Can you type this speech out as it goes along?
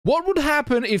What would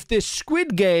happen if the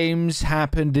Squid Games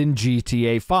happened in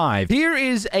GTA 5? Here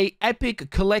is a epic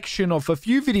collection of a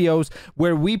few videos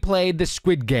where we played the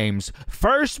Squid Games.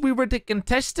 First, we were the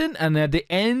contestant, and at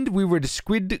the end, we were the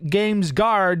Squid Games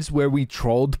guards where we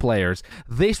trolled players.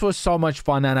 This was so much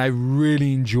fun, and I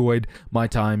really enjoyed my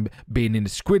time being in the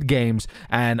Squid Games,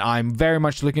 and I'm very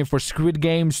much looking for Squid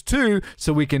Games 2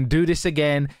 so we can do this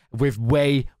again with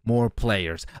way more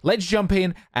players. Let's jump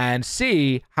in and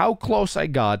see how close I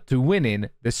got to winning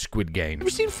the Squid Game. Have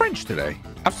you seen French today?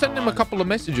 I've sent him a couple of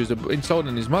messages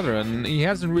insulting his mother, and he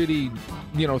hasn't really,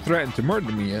 you know, threatened to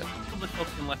murder me yet. Probably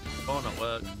fucking left his phone at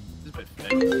work. It's a bit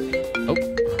fake. Oh,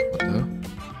 what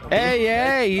the?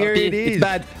 Hey, here it is. It's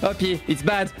bad. Oppie, it's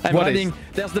bad. I'm What running. is?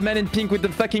 There's the man in pink with the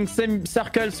fucking same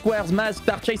circle, squares, mask,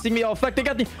 start chasing me. Oh, fuck, they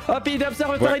got me. Oppie, the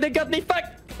observatory, they got me. Fuck.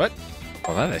 What?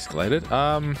 Oh, that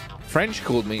escalated. French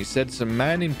called me, said some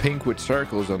man in pink with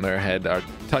circles on their head are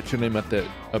touching him at the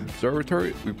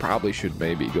observatory. We probably should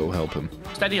maybe go help him.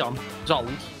 Steady on. Zold.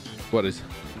 What is?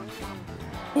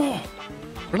 Oh,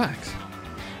 relax.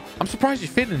 I'm surprised you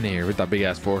fit in here with that big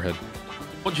ass forehead.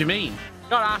 What do you mean?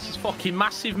 Your ass is fucking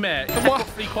massive, mate. What?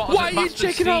 Why are you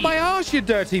checking out my ass, you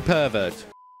dirty pervert?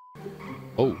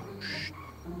 Oh, shh.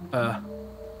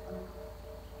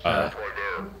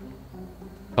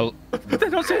 Hello? They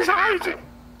don't say hide.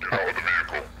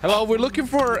 Hello, we're looking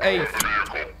for a...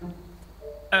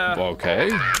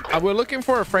 Okay. We're looking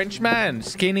for a French man.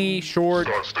 Skinny, short.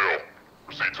 Stand still.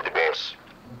 Proceed to the bus.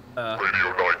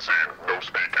 Radio 19. No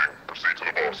speaking. Proceed to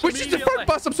the bus. Which is the front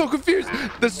bus? I'm so confused.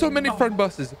 There's so many front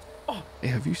buses. Hey,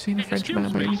 have you seen a French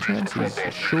man by any chance?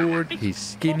 He's short, he's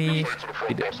skinny. He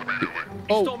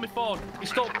stole my phone. He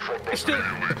stole...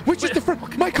 Which is the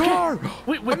front? My car!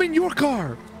 I'm in your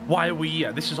car. Why are we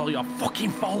here? This is all your fucking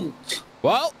fault.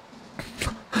 Well,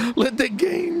 let the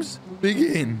games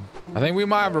begin. I think we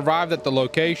might have arrived at the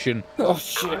location. Oh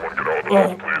shit. Get out of the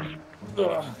bus,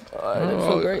 please. I don't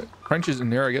feel great. French is in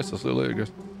there, I guess. I'll see you later,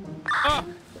 guys. Ah.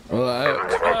 Time now to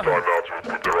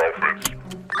equip their outfits.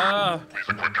 Please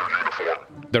equip your uniform.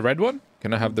 The red one?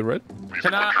 Can I have the red?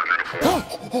 Can I...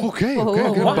 Okay,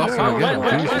 good.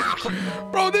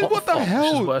 Bro, this, what the This is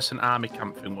hell? worse than army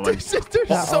camp thing. There's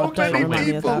so many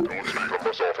people. Don't speak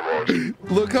unless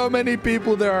authorized. Look how many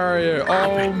people there are here.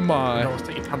 Oh my. No,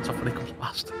 take your pants off when he comes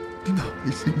past. No,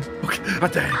 he seems, Okay, I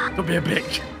dare. Don't be a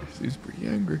bitch. he seems pretty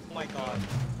angry. Oh my god.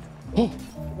 Oh,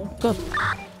 God.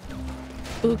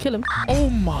 Ooh, kill him. oh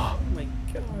my. Oh my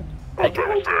god. What they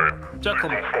were saying.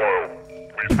 Gentlemen. File.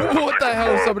 Please What the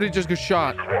hell? Somebody just got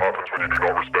shot. What happens when you do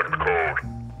not respect the code?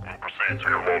 We'll proceed to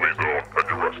your lobby zone and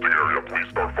your resting area. Please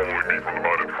start following me from the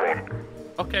man in front.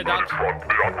 Okay, Man Dad. in front.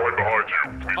 I'm right behind you.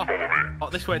 Please follow me. Oh,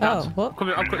 this way, Dad. Oh, what? Come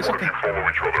here, I'm quick. It's One of okay. you follow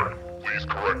each other. Please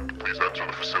correct. Please enter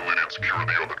the facility and secure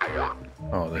the other door.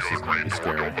 Oh, this is gonna be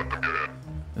scary. Don't let them get in.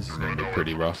 This is gonna be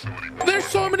pretty rough. There's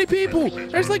so many people.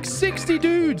 There's like 60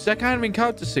 dudes. I can't even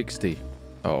count to 60.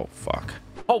 Oh, fuck.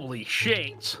 Holy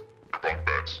shit. Bunk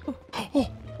beds. Hey,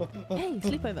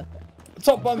 sleepover.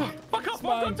 Top bunk. Fuck off, It's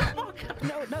mine. fuck.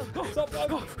 No, no. Top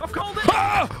bunk. I've called it.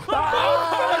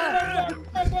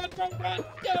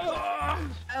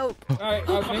 Oh, Alright,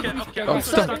 Okay. I'm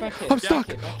stuck. I'm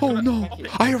stuck. Oh no.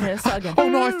 Okay, start again. Oh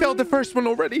no, I failed the first one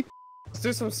already. Let's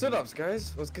do some sit-ups,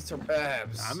 guys. Let's get some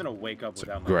abs. I'm gonna wake up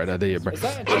without my Great idea, bro. Is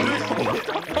that a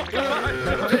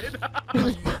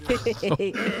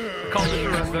Call it the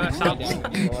reverse out.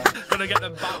 Gonna get the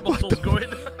back muscles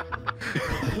going.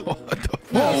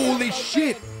 Holy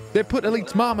shit. They put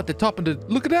Elite's mom at the top of the...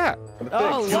 Look at that.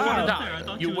 oh You wanna wow.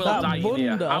 die? You will That die in here.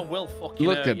 bunda. I will fucking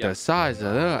Look hurt at you. the size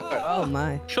of that. Oh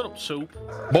my. Shut up, Soup.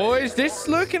 Boys, this is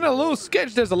looking a little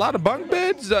sketch. There's a lot of bunk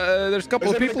beds. There's a couple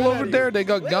of people over there. They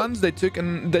got guns. They took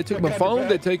my phone.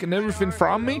 They've taken everything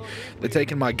from me. They're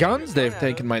taking my guns. They've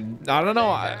taken my... I don't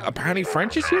know. Apparently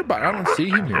French is here, but I don't see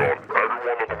him here.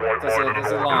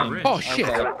 There's a line. Oh, shit. You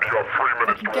have 3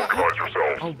 minutes to organize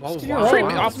yourselves. Oh,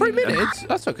 wow. 3 minutes?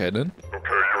 That's okay, then. Okay,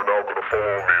 you're now gonna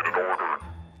follow me in an order.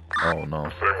 Oh, no.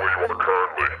 Same way you are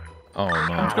currently. Oh, I'm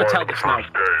no. just gonna tell this now.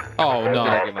 First game. Oh, no.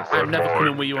 I'm never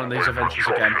coming with you on these adventures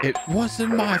again. It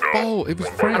wasn't my fault. It was I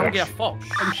don't French. get a fuck.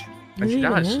 And she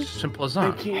dies. Simple as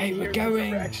that. Hey, we're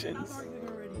going.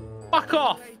 Fuck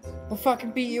off. We'll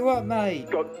fucking beat you up, mate.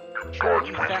 Guards,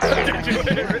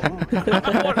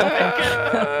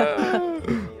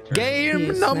 Game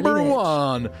You number smelly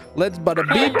bitch. 1. Let's bada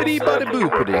beepity bada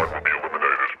boopity. will be eliminated.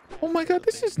 Oh my god,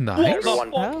 this is What nice. the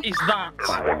fuck is that?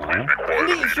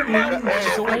 It's your mum.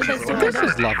 This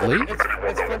is lovely.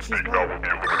 It's French's Now mum. will be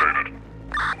eliminated.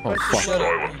 Oh fuck.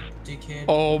 Silence.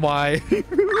 Oh my.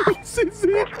 This is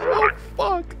it. Oh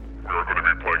fuck. We are going to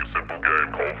be playing a simple game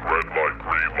called Red Light,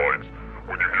 Green Lights.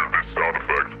 when you hear this sound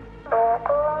effect.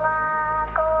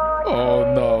 Oh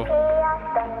no.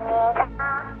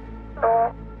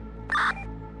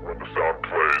 When the sound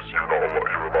plays, you're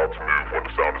allowed to move. When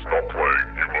the sound is not playing,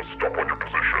 you must stop on your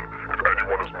position. If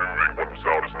anyone is moving when the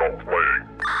sound is not playing,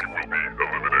 you will be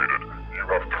eliminated. You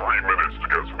have 3 minutes to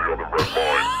get to the other red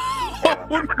line. Go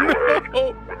ahead.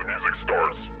 When the music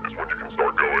starts is when you can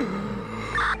start going.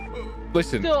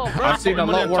 Listen, Still, I've seen a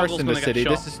lot worse in the Toggle's city.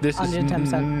 gonna This get is Onion times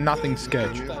seven. nothing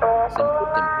sketch.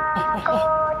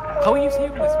 How are you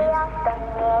hearing this music?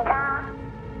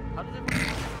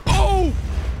 Oh,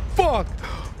 fuck!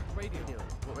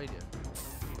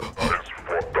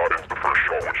 That is the first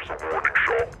shot, which is a warning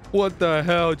shot. What the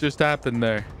hell just happened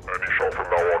there? Any shot from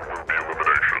now on will be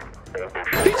elimination. All those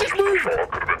shots He just moved!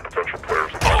 shot could have been potential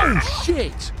players. Oh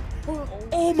shit!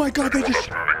 Oh my god, they just.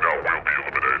 Moving now will be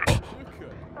eliminated.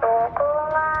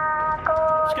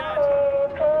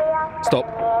 Stop.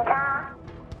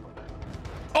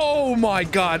 Oh my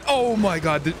god. Oh my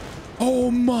god.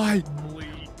 Oh my.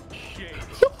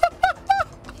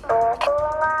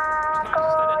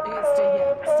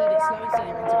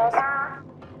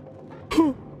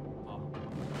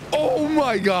 Oh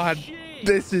my god.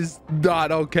 This is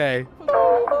not okay.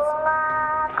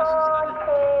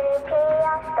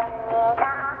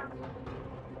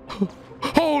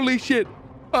 Holy shit.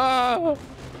 Shut up.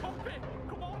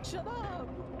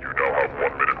 You now have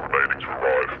 1 minute remaining to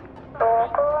arrive.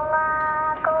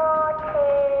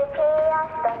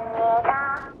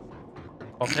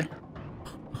 Okay.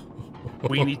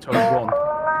 We need to run.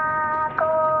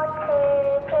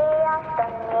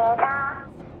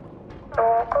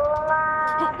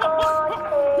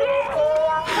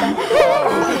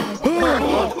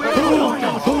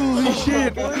 Holy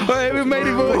shit. Hey, we made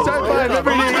it, boys. High five.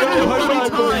 Everybody. High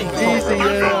five, boys. Easy.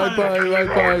 Yeah, high five. High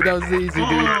five. That was easy, dude.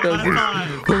 That was easy.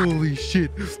 Holy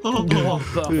shit.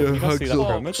 Yeah, hugs up.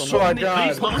 Oh my god.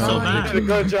 He's not so bad.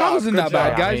 Good job. That wasn't that good bad,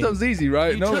 job. guys. That was easy,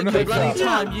 right? No, no.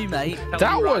 time, you mate.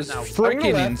 That was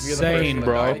freaking insane,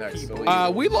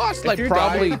 bro. We lost like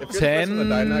probably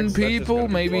 10 people,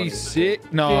 maybe 6.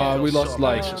 No, we lost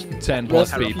like 10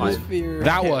 plus people.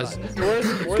 That was.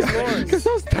 Where's Lawrence? Because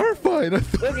that was terrifying.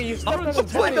 Look at you.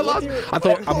 I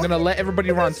thought I'm gonna let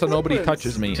everybody run so nobody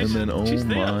touches me, and then oh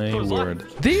my word,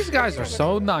 these guys are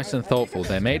so nice and thoughtful.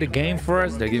 They made a game for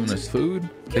us. They're giving us food.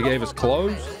 They gave us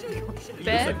clothes.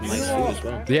 Beds?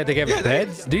 Yeah, they gave us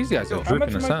beds. These guys are How much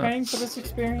dripping am us I paying out. for this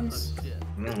experience?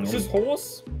 Is this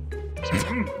horse?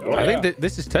 I think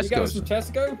this is You got some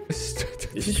Tesco's. Tesco?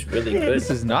 This is really good. This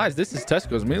is nice. This is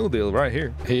Tesco's meal deal right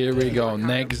here. Here we go.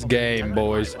 Next game,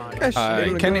 boys.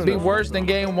 Can it be worse than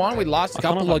game 1? We lost a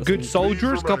couple of good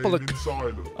soldiers, couple of,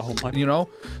 you know.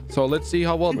 So let's see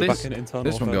how well this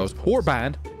one goes. Or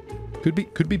bad.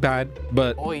 Could be bad,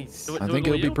 but I think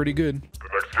it'll be pretty good. The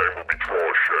next game will be draw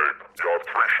a shape. You have 3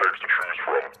 shapes to choose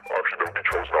from. Actually, they'll be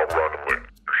chosen out randomly.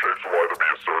 Your shapes will either be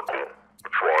a circle, a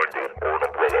triangle, or an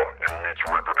umbrella. You will need to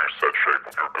reproduce said shape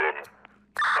with your gun.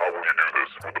 How will you do this?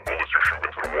 With the bullets you shoot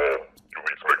into the wall, you'll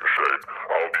need to make the shape.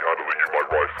 I'll be handling you my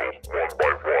rifle, 1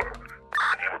 by 1.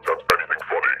 If you attempt anything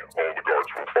funny, all the guards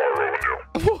will fire on you.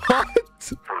 What?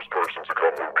 First person to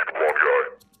come will be the blonde guy.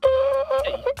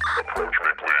 Approach me,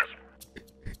 please.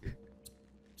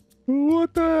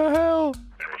 What the hell?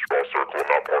 You must draw a circle in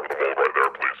that part of the wall right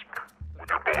there, please. With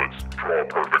your bullets, draw a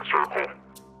perfect circle.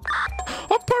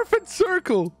 A perfect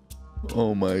circle.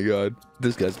 Oh my god.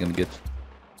 This guy's gonna get.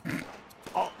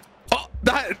 Oh,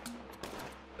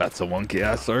 that's a wonky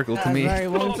ass circle to me. Very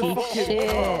wonky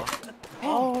shit.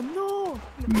 Oh,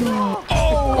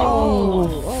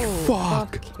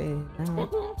 fuck.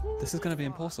 This is going to be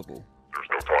impossible. There's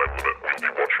no time limit. We'll be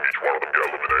watching each one of them get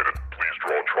eliminated. Please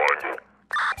draw a triangle.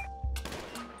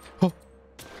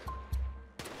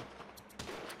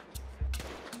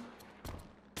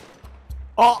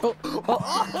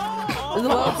 The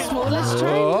world's smallest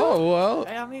triangle? Oh well.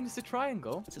 I mean, it's a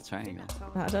triangle. It's a triangle.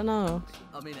 I don't know.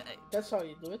 I mean, That's how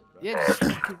you do it. Yeah, Please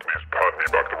hand me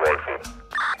back the rifle.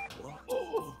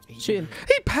 Shooting.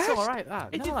 He passed. it's alright,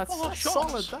 that. No, that's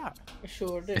solid, that. I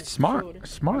sure did. It's smart. Sure did.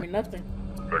 Smart. I mean, nothing.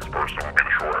 Next person will be the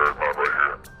short-haired man right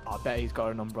here. I bet he's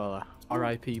got an umbrella.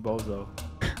 R.I.P. Bozo.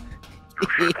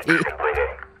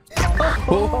 Umbrella.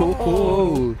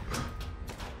 Oh.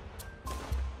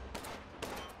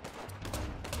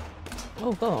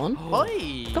 Oh, go on.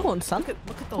 Oi! Go on, son.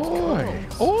 Look at those Oi.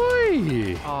 girls.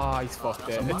 Oi. Oh, he's fucked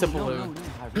it. It's a balloon.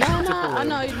 No, I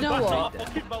know, you know what?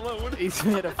 He's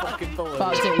made a fucking balloon.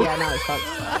 Fucked it, yeah, no, it's fucked.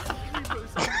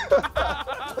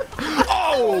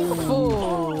 Oh.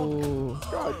 Oh.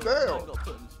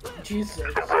 Jesus.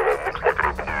 Umbrella looks like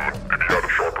a balloon. If he had a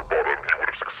sharper bottom, he would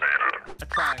have succeeded. A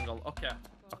triangle. Okay. Okay.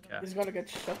 Okay. He's gonna get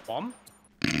shot. Bomb.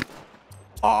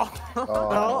 Oh.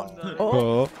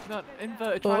 Oh. No,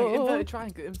 inverted triangle. Inverted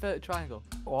triangle. Inverted triangle.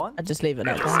 What? I just leave it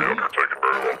like that. Taking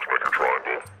very long to make a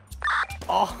triangle.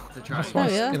 Oh. Oh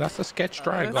yeah. That's a sketch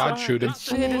triangle. I'd shoot him. That's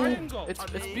a triangle. It's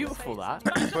beautiful that.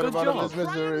 What Good about job. this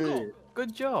misery?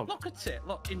 Good job. Look at it.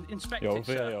 Look, inspect Yo, it,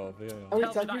 sir. VAR.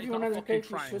 Alex, Tell I'll me give that you it's not a another fucking cake to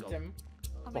shoot triangle. him.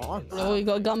 Oh, you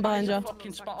got a gun behind you.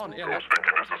 Fucking spot on. Yeah, I look. was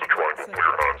thinking this is a triangle. Put your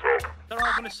hands up. They're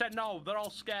all gonna say no. They're all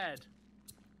scared.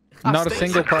 Not a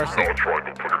single person. Not a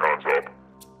triangle. Put your hands up.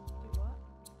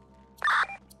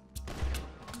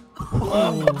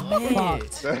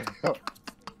 Fucked.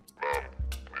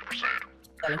 Proceed.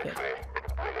 Delicate.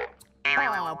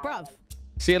 Oh, bruv.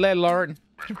 See you later, Lauren.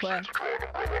 Where?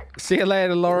 See you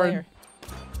later, Lauren. Where?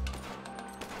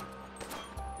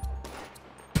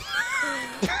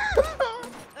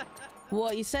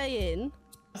 What are you saying?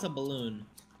 That's a balloon.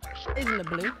 Isn't a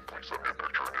balloon?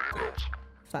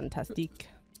 Fantastic.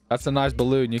 That's a nice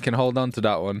balloon. You can hold on to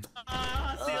that one.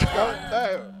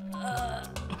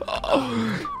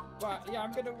 But yeah,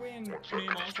 I'm gonna win.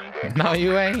 No,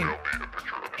 you ain't.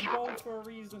 I'm going for a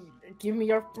reason. Give me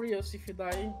your Prius if you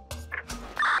die.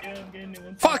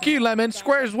 Fuck you, Lemon.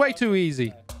 Square is way too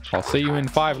easy. I'll see you in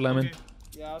 5, Lemon.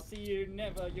 Yeah, I'll see you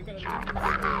never. You're gonna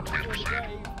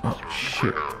Oh,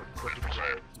 shit.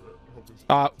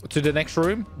 To the next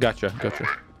room? Gotcha, gotcha.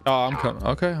 Oh, I'm coming.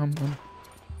 Okay, I'm...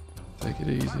 Take it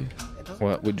easy.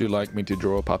 What would you like me to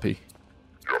draw, puppy?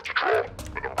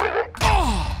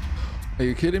 Oh! Are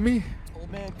you kidding me?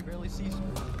 Old man can barely see.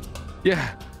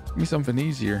 Yeah, give me something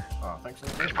easier. Oh, thanks for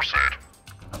the I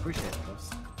appreciate this.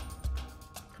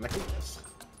 Can I keep this?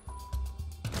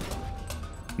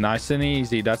 Nice and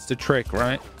easy. That's the trick,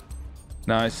 right?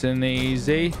 Nice and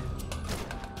easy.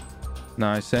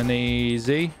 Nice and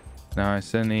easy.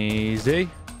 Nice and easy.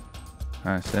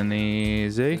 Nice and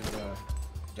easy.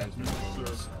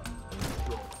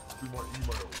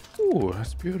 Ooh,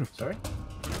 that's beautiful. Sorry?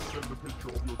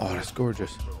 Oh, that's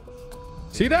gorgeous.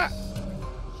 See that?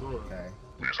 Okay.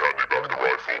 Please hand me back the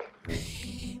rifle.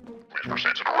 Please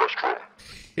proceed to the restroom.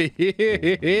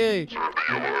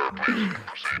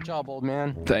 Good job, old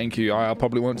man. Thank you. I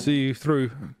probably won't see you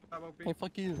through. Hey,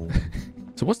 fuck you.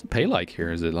 So what's the pay like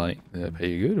here? Is it like, they pay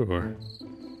you good or?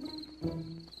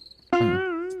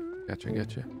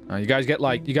 Gotcha. You guys get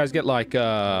like you get like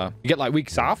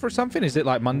weeks off or something? Is it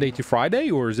like Monday to Friday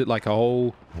or is it like a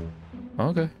whole?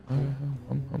 Okay.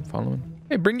 I'm following.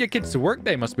 Hey, bring your kids to work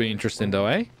day must be interesting though,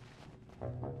 eh?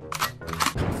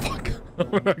 Fuck.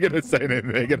 I'm not gonna say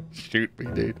anything. They're gonna shoot me,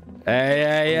 dude.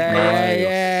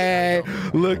 Hey.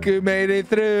 Look who made it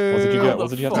through. What did you get? What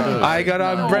did you have to do? I got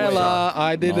umbrella.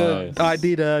 I did Nice.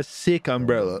 a sick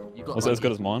umbrella. Was it as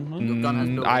good as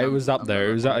mine? I was up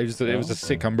there. It was a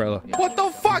sick umbrella. What the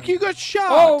fuck? You got shot.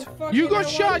 Oh, fuck You it, got I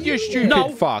shot, want you you. stupid No.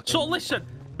 fuck. So listen.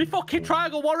 Me fucking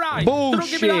triangle were right. They don't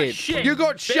give me that Bullshit. shit, You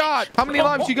got bitch. shot. How many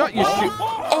lives you got, you stupid?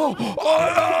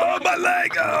 Oh, my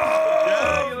leg.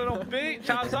 Yeah, you little bitch.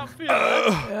 How's that feel?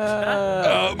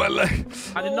 Oh, my leg.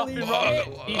 I did nothing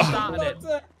wrong. He started it.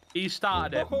 He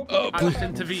started it. I just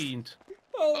intervened.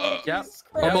 Yep.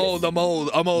 I'm old,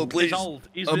 please. He's old.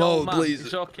 He's I'm the old old, man. please.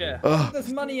 It's okay.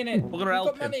 There's money in it. We're gonna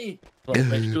help him. Money. Look,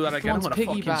 bitch, do that again. I'm Someone's gonna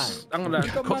piggy fucking... bank. I'm gonna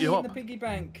You've got cut money you in the up. piggy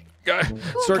bank.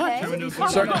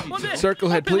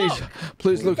 Circlehead,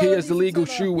 please look. He has the legal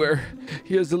shoe wear.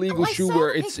 He has the legal shoe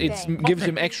wear. It gives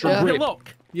him extra Hey, grip.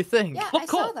 look. You think? Yeah, Look I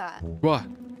saw up. that. What?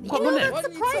 Got money.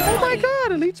 Oh my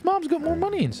God! Elite's mom's got more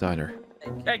money inside her.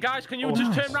 Hey guys, can you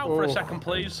just turn around for a second,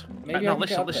 please? Maybe No, I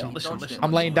can help him. listen.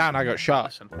 I'm laying down. I got shot.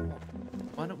 Listen.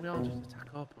 Why don't we all just attack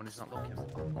up when he's not looking? I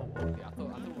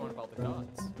thought we were about the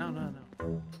guards. No.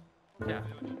 Yeah.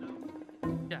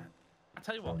 I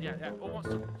tell you what. Yeah. Who wants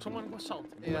to? Someone go assault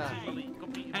him. Yeah.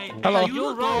 Hey, Hello. you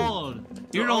look old.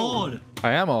 You're old.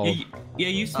 I am old. Yeah,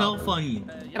 you smell funny.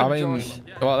 I mean,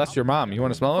 well, that's your mom. You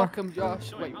want to smell her? Fuck him,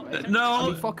 Josh. Wait. No. I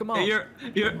mean, fuck him up. You're.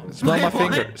 Smell my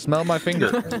finger. Smell my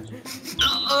finger.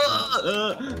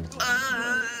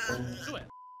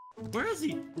 Where is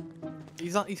he?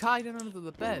 He's hiding under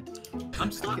the bed.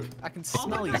 I'm stuck. I can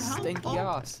smell his stinky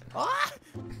ass.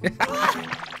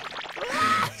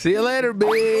 See you later,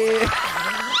 bitch.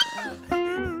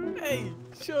 Hey,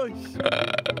 shush.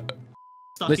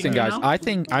 Listen, guys. I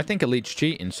think Elite's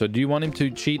cheating. So, do you want him to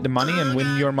cheat the money and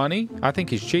win your money? I think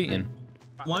he's cheating.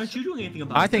 Why aren't you doing anything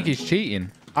about I think that? he's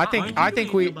cheating. I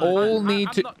think we all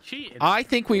need to. I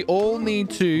think we all need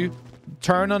to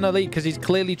turn on Elite because he's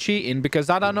clearly cheating. Because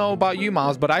I don't know about you,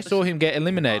 Miles, but I saw him get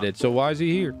eliminated. So why is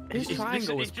he here? His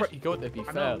triangle was pretty good, to be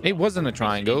fair. It wasn't a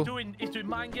triangle. He's doing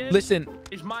mind games. Listen,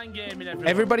 He's mind gaming everyone.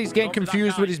 everybody's getting Don't be that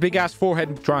confused guy. with his big ass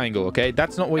forehead triangle. Okay,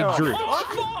 that's not what he drew.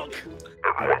 Oh, fuck!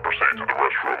 Everyone proceed to the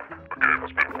restroom. The game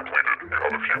has been completed. You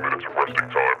have a few minutes of resting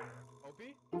time.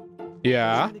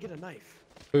 Yeah. To get a knife.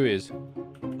 Who is?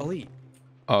 Elite.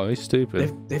 Oh, he's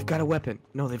stupid. They've got a weapon.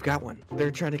 No, they've got one.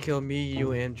 They're trying to kill me,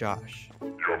 you, and Josh.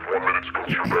 You have 1 minute to go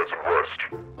to your beds and rest.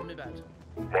 On my bed.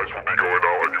 Lights will be going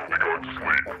out and you'll be going to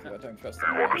sleep. I don't trust Do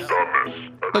you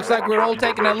understand this? Looks like we're all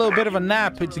taking a little bit of a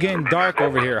nap. It's getting dark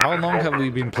over here. How long have we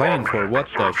been playing for? What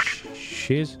the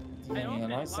shiz? Hey, okay,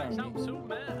 nice lights sound. out soon,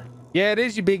 man. Yeah, it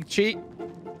is, you big cheat.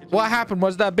 What happened?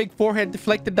 Was that big forehead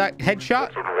deflected that headshot?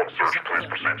 Everyone search, please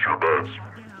proceed to your beds.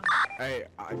 Hey,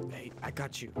 I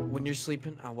got you. When you're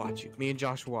sleeping, I'll watch you. Me and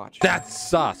Josh will watch. That's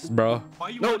sus, bro. Why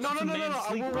are you No, watching no, no, some no, no, man no. I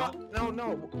sleep, won't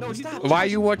bro? no, stop. Why are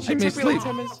you watching me It took me sleep? like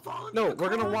 10 minutes. No, we're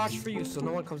gonna watch for you so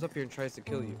no one comes up here and tries to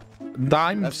kill you.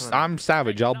 I'm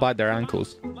savage. I'll bite their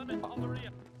ankles.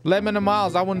 Lemon and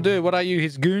Miles, I wouldn't do it. What are you,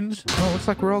 his goons? Oh, looks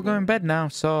like we're all going to bed now.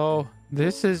 So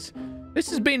this has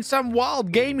been some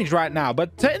wild gamage right now.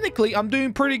 But technically, I'm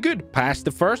doing pretty good. Past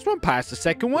the first one, past the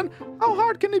second one. How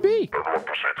hard can it be? Everyone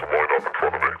proceed to line up in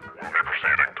front of me. We'll be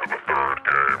proceeding to the third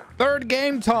game. Third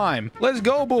game time. Let's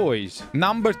go, boys.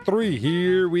 Number 3.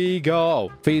 Here we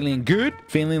go. Feeling good.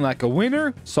 Feeling like a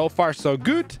winner. So far, so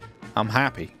good. I'm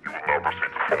happy. You will now proceed to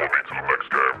follow me to the next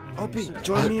game. Opie,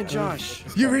 join me and Josh.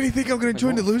 You really think I'm going to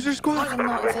join the loser squad? They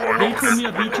told me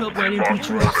to beat you up, but I didn't beat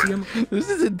you up. See, This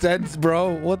is intense, bro.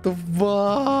 What the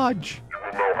fudge? You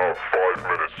will now have 5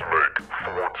 minutes to make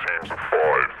 4 teams of 5.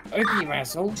 Okay,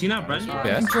 asshole. See now, Brent?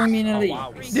 Yes. Join me in Elite.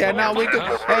 Yeah, now we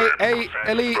got. Hey,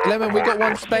 Elite, Lemon, we got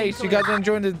one space. You guys want to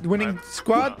join the winning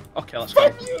squad? Okay, let's go.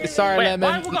 Sorry, Wait, Lemon.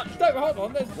 why we got... No, hold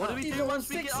on. There's What do we do once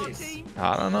we get our team?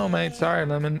 I don't know, mate. Sorry,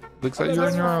 Lemon. Looks like you're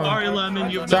on your own. Sorry,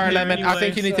 Lemon. You've Sorry, been here Lemon. I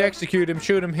think you anyways. need to execute him.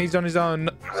 Shoot him. He's on his own. You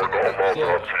are now allowed to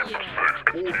have teams of 6.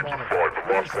 Teams of 5. The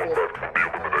last one left will be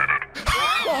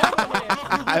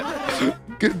eliminated.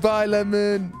 Goodbye,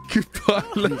 Lemon. Goodbye,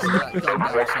 Lemon.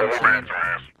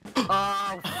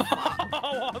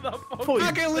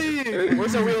 Fuck Elite!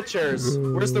 Where's the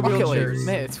wheelchairs? Where's the wheelchairs?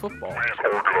 Mate, it's football.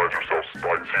 Please organize yourselves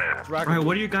by teams. Alright,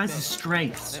 what are your guys'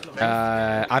 strengths?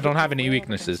 I don't have any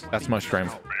weaknesses. That's my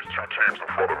strength. These 2 teams in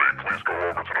front of me, please go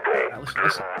over to the goal.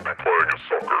 Listen. We'll be playing as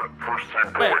soccer. First team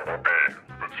going will be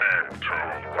the team to the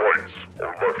right or left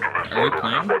of this Are you circle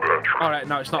playing? by the entrance. All right,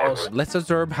 no, it's not us. Let's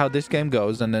observe how this game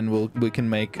goes, and then we can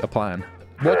make a plan.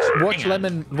 Watch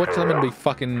Lemon be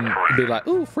fucking be like,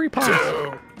 ooh, free pass.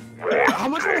 How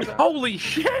much was that? Holy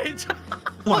shit!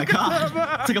 Oh my god.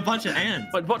 It's like a bunch of ants.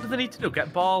 But what do they need to do?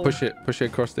 Get ball. Push it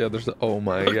across the other side. Oh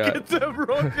my god. Get them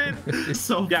running. It's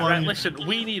so Yeah, right. funny. Listen,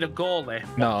 we need a goalie.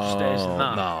 No, Stays in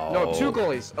that. No, 2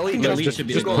 goalies. Elite, No, just, Elite should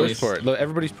be Just the push goalies. for it. Look,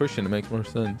 everybody's pushing. It makes more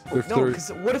sense. If No, they're-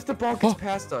 because what if the ball gets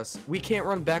past us? We can't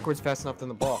run backwards fast enough than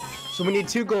the ball. So we need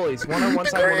 2 goalies. One on one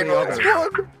side, one on the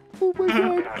other. Oh my god. Please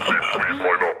line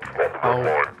up on the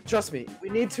red line. Trust me, we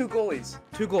need 2 goalies.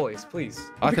 2 goalies,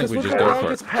 please. I think Because we look just how go the ball for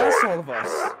gets it. past all of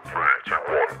us. 3, 2,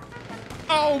 1.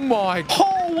 Oh my.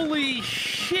 Holy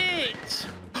shit!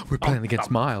 We're playing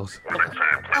against Miles. Winning team,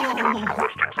 please return to the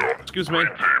resting zone. Excuse me.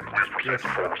 Winning team, please proceed to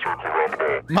form a circle around the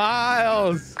ball.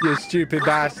 Miles, you stupid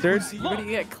bastards. You ready to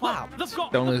get clapped? They've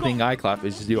got, The only they've thing got, I clap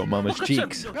is your mama's look at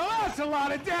cheeks. them. Your They're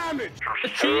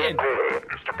cheating. goal is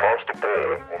to pass the ball on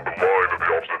the line of the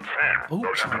opposite team. Now, you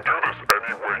can do this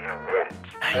any way you want.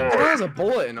 That has a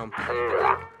bullet in him.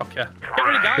 Okay. Get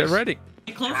ready, guys. Get ready.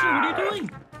 Get closer, what are you doing?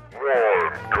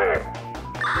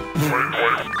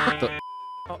 1, go. Wait.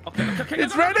 Oh, okay.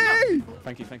 It's ready.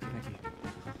 Thank you. Training.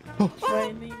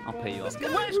 I'll pay you off.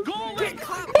 Where's goalie?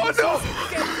 Oh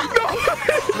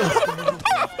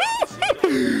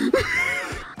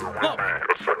Look, A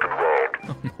second round.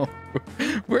 no.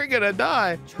 We're gonna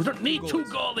die. we don't need 2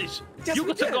 goalies. You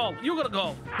got a goal. You got a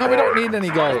goal. No, we don't need any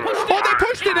goal. Oh, they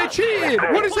pushed it. They cheated.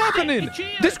 What is happening?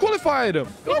 Disqualified him.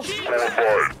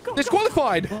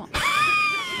 Disqualified. He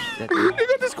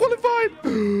got disqualified.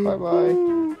 Bye bye.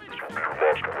 Your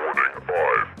last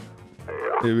warning.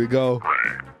 5, Here we go. 3,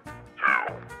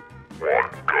 2, 1,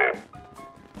 go.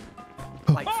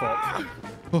 Like fuck.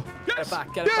 Get it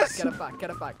back, get it Yes. back, get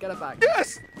it back.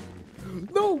 Yes.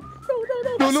 No. No.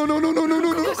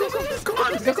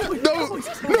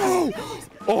 No.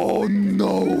 Oh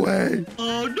no way.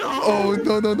 Oh no! Oh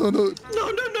no. No!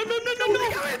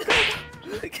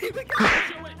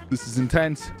 This is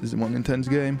intense. This is one intense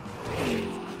game.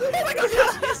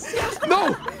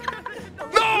 No.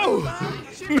 No.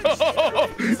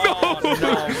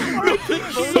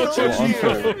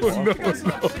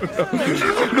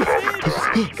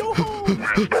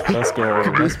 Let's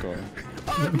go. Let's go.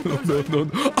 No.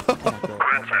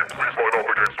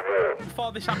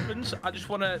 Before this happens, I just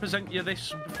want to present you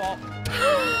this before.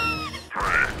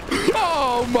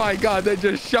 Oh my god, they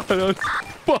just shot us.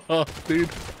 Fuck, dude.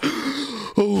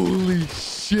 Holy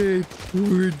shit.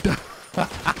 We're done.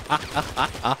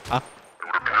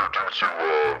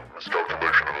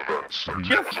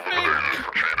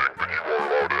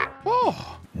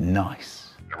 Oh,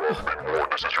 Nice.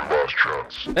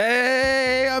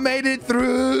 hey, I made it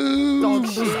through. Dog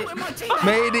shit.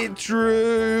 Made it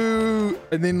through.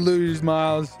 And then lose,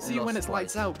 Miles. See you when it's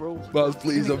lights out, bro. Miles,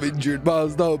 please, I'm injured.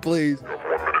 Miles, no, please.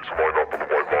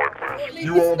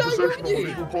 You are in possession of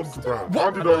illegal contraband.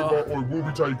 Hand it over or it will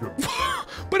be taken.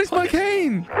 But it's my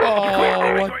cane.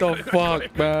 Oh, what the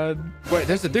fuck, man? Wait,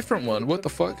 there's a different one. What the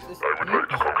fuck? I would like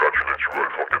to congratulate you for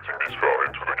getting this far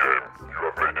into the game. You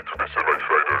have made it to the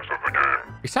semi-finals of the game.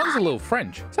 He sounds a little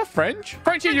French. Is that French?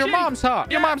 Frenchie, your mom's hot.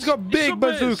 Your mom's got big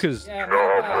bazookas. Please come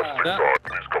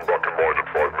back in line in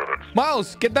 5 minutes.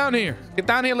 Miles, get down here. Get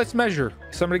down here. Let's measure.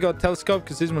 Somebody got a telescope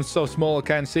because this one's so small I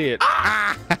can't see it.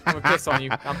 I'm gonna piss on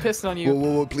you. I'm pissing on you.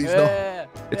 Whoa, please Yeah.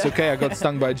 It's okay. I got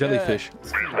stung by a jellyfish.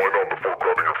 Please lie down before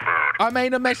grabbing your food. I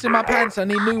made a mess in my pants. I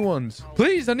need new ones.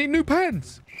 Please, I need new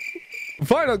pants.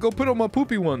 Fine, I'll go put on my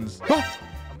poopy ones. Oh,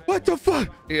 what the fuck?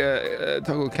 Yeah,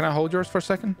 Toggle, can I hold yours for a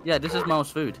second? Yeah, this is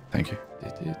Miles' food. Thank you.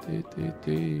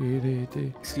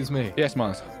 Excuse me. Yes,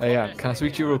 Miles. Hey, yeah, can I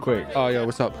speak to you real quick? Oh, yeah,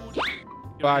 what's up?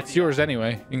 Well, it's yours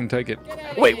anyway. You can take it.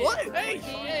 Wait, what? Hey,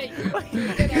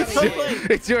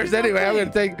 It's yours anyway. I'm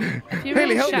gonna take.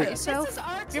 Haley, help me.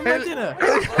 give me my dinner.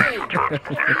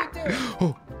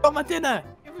 Got my dinner.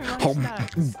 Oh my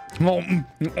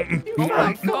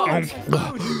God.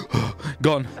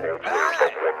 Gone.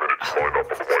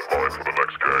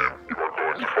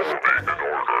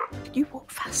 You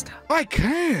walk faster. I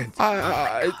can't.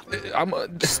 I'm.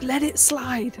 Just let it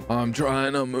slide. I'm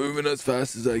trying. I'm moving as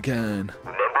fast as I can.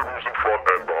 Remember who's in front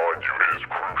and behind you is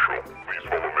crucial. Please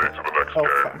follow me to the next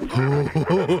game.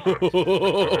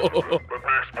 Let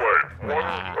me explain. One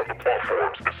of the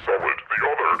platforms is solid. The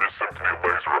other is simply a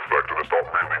laser effect and it's not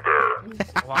really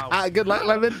there. Wow. Good luck,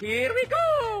 Lemon. Here we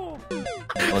go.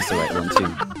 What's the right one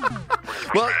too?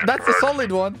 Well, that's the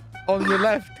solid one on your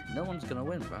left. No one's gonna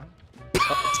win, bro.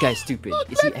 This guy's stupid.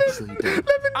 Is he actually dumb?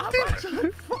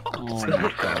 Oh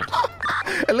my god.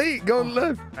 Elite, go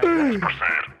left.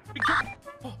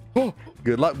 Oh,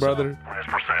 good luck, brother. Please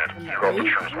proceed. You have to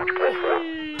choose which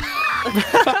platform.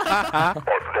 I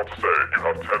forgot to say, you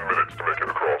have 10 minutes to make it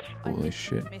across. Holy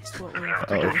shit. Missed what we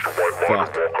Oh,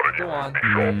 fuck. Go on.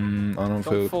 I don't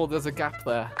feel. Don't fall. There's a gap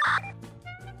there.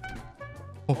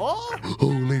 Oh.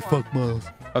 Holy fuck, Miles.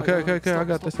 Okay. I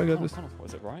got this.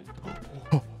 Was it right?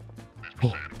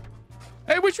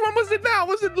 Hey, which one was it now?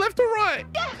 Was it left or right?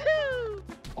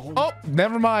 Oh,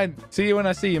 never mind. See you when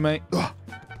I see you, mate. Oh.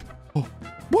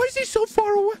 Why is he so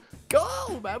far away?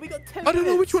 Go, man. We got 10 I don't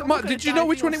know which one. minutes. Did you know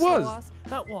which one it was?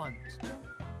 That one.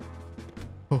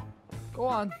 Oh. Go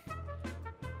on.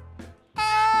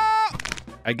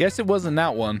 I guess it wasn't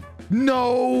that one.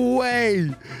 No way.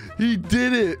 He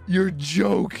did it. You're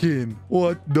joking.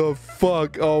 What the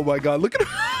fuck? Oh my god. Look at him.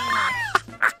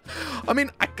 I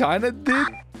mean, I kind of did.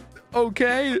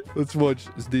 Okay. Let's watch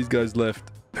as these guys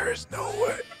left. There is no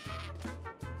way.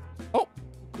 Oh.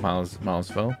 Miles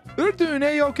fell. They're doing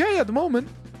A-okay at the moment.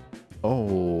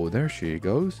 Oh, there she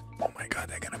goes. Oh my god,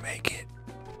 they're gonna make it.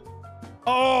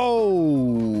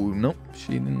 Oh, nope,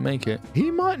 she didn't make it.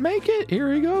 He might make it.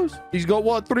 Here he goes. He's got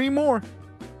what, 3 more?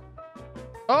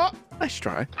 Oh, nice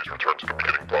try. Please return to the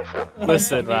beginning platform.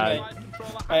 Listen, man.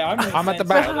 Hey, I'm at the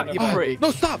back. You freak.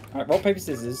 No, stop. Alright, rock, paper,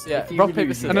 scissors. Yeah, rock,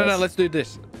 paper, scissors. No, let's do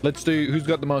this. Let's do who's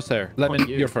got the most hair. Lemon,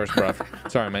 you're first, bruv.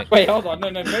 Sorry, mate. Wait, hold on. No,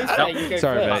 you go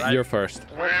Sorry, first. mate. You're first.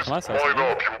 Please Can I say line something?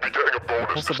 up. You'll be getting a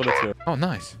bonus this Possibility. time. Oh,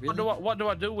 nice. What do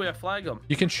I do with a flag gun?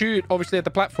 You can shoot, obviously, at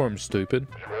the platform, stupid.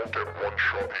 You all get 1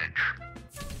 shot each.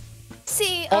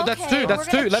 See, Oh, that's 2. That's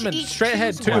 2. Lemon, straight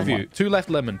ahead. 2 of you. 2 left,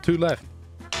 Lemon. 2 left.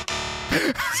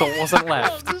 So it wasn't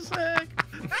left.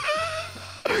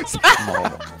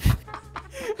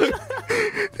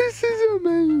 This is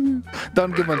amazing.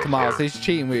 Don't give one to Miles. He's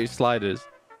cheating with his sliders.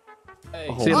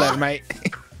 Hey. See you later, mate.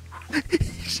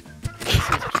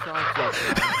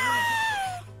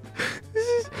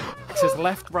 says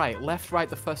left, right,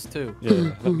 the first two.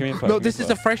 Yeah. Give me a No, this is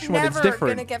a fresh one. It's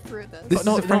different. Gonna get through this. This is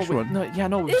a fresh one. No, yeah,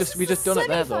 no, we just done it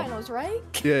there though. Semifinals, right?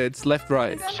 Yeah, it's left,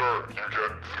 right. Sir, you get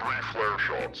 3 flare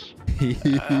shots.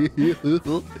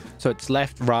 So it's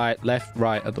left, right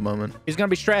at the moment. He's gonna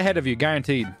be straight ahead of you,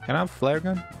 guaranteed. Can I have a flare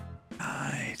gun?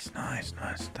 Nice.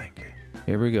 Thank you.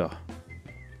 Here we go.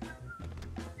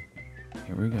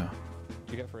 Did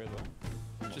you get 3 as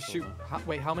well? Just shoot.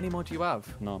 Wait, how many more do you have?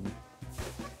 None.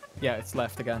 Yeah, it's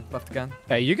left again.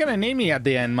 Hey, you're gonna need me at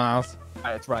the end, Miles.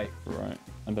 It's right. Right.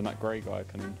 And then that grey guy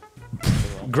can...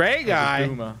 Gray guy?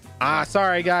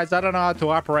 Sorry, guys. I don't know how to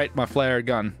operate my flare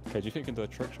gun. Okay, do you think you can do a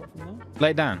trick shot from there?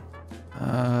 Lay it down.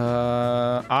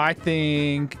 I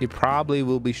think it probably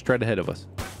will be straight ahead of us.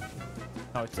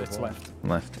 Oh, it's left.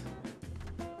 Left.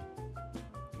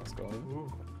 Let's go.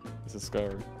 This is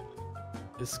scary.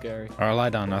 It's scary. All right, lie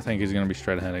down. I think he's gonna be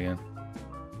straight ahead again.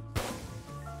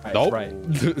 Nope. Right.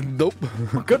 Nope.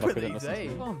 Good for these, eh?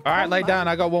 All right, lay down.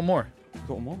 I got one more.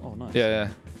 Got one more? Oh, nice. Yeah.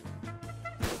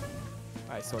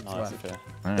 Alright, so it's Nice, left. okay.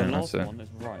 All The right, last that's it. one is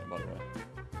right, by the way.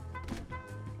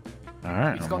 All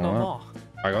right. He's got no more.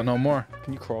 I got no more.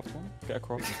 Can you craft one? Get a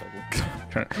crafting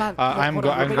table. Man, I haven't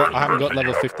got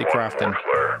level 50 crafting.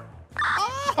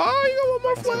 Oh, you got one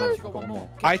more flare. You got one more.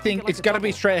 I think it's gotta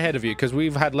be straight ahead of you because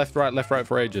we've had left, right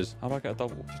for ages. How do I get a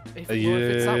double? If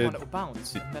it's that one, it'll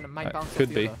bounce, and then it might bounce. Could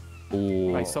off be. the other.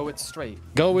 Ooh. Right, so it's straight.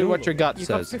 Go with what your gut You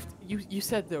got says. 50 you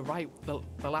said the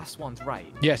last one's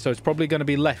right. Yeah, so it's probably gonna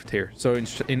be left here. So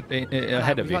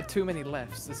ahead of We've you. had too many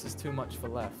lefts. This is too much for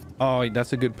left. Oh,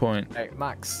 that's a good point. Hey,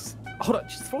 Max. Hold on,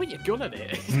 just throw your gun at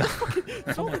it.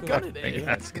 Throw a gun at it.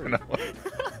 That's gonna work.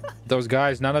 Those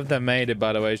guys, none of them made it,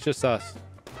 by the way. It's just us.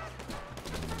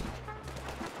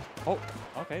 Oh,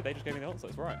 okay. They just gave me the answer.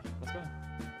 It's right. Let's go.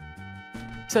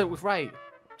 So it was right.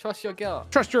 Trust your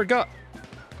gut. Trust your gut.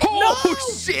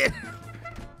 Oh, shit!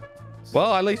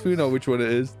 Well, at least we know which one it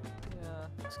is.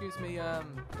 Yeah. Excuse me,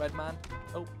 red man.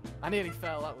 Oh, I nearly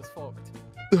fell. That was fucked.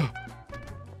 I'm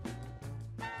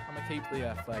gonna keep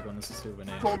the flag on as a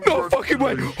souvenir. No fucking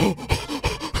way!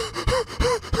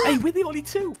 Hey, we're the only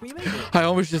two. We made it. I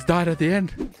almost just died at the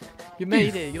end. You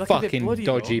made it. You're like a bit Fucking bloody,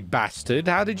 dodgy though. bastard.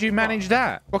 How did you manage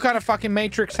that? What kind of fucking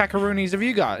matrix hackaroonies have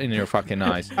you got in your fucking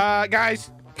eyes?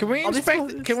 Guys, can we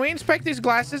inspect his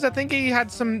glasses? I think he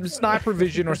had some sniper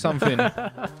vision or something.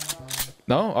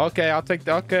 No? Okay, I'll take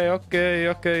the...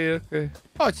 Okay.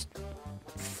 Oh, it's...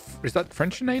 Is that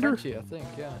Frenchinator? Frenchy, I think,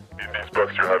 yeah. In this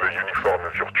box, you have a uniform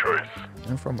of your choice.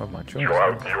 Uniform of my choice. You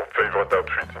have your favorite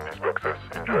outfit in these boxes.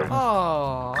 Enjoy.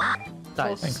 Oh,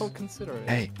 Nice. so considerate.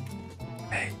 Hey.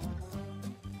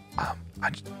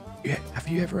 Have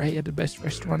you ever ate at the best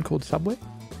restaurant called Subway?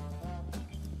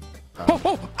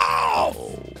 Oh!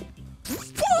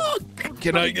 Fuck!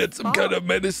 Can I get some kind of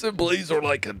medicine, please, or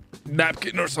like a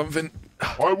napkin or something?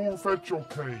 I will fetch your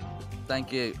cane.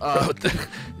 Thank you.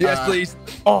 Yes, please.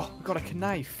 Oh, got a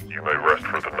knife. You may rest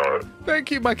for the night.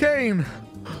 Thank you, my cane.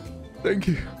 Thank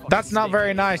you. That's not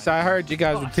very nice. I heard you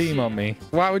guys would team on me.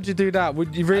 Why would you do that?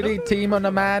 Would you really team on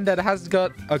a man that has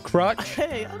got a crutch?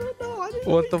 Hey, I don't know.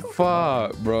 What the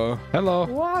fuck, bro? Hello.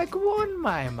 Why, go on,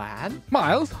 my man.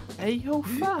 Miles? Hey, yo,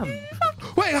 fam.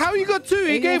 Wait, how you got two?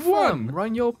 He gave one.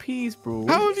 Run your peas, bro.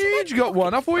 How have you each got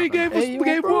one? I thought you gave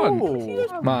us bro.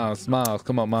 one. Miles,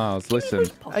 come on, Miles, listen.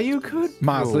 Are you good,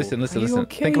 Miles, bro? listen. Are you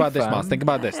okay, Think about this, fam? Miles. Think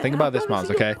about this, Miles,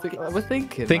 okay? We're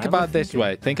thinking. Think man. about We're this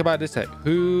way. Think about this way.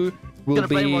 Who will Gonna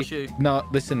be... brainwash you. No,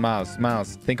 listen,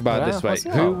 Miles. Think about it this way. what's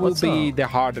up? Who will What's be up? the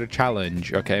harder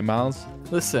challenge, okay, Miles?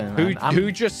 Listen, man, Who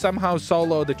just somehow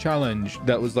soloed the challenge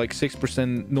that was like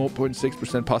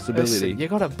 0.6% possibility? Listen, you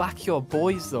gotta back your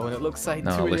boys though, and it looks like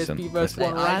No, two listen, SP versus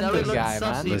listen. one I know random it looks guy,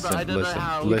 man. sussy, but I don't know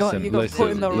how. You got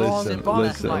put in the wrong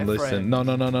box, my friend. No.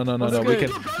 What's We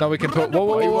good? can put.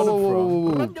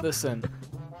 Whoa. Listen.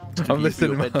 I'm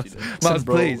listening, Miles. Miles,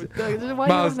 please.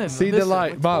 Miles, see the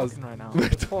light, Miles. We're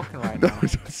talking right now.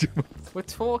 We're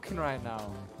talking right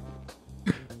now.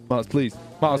 Miles, please.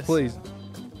 Miles, please.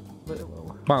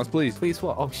 Miles, please. Please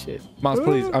what? Oh shit. Miles,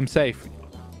 please. I'm safe.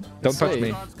 Don't touch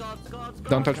me.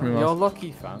 Don't touch me, You're Miles.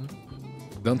 lucky, fam.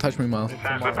 Don't touch me, Miles. This is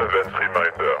an event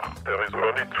reminder. There is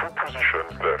only 2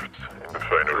 positions left in the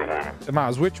final room.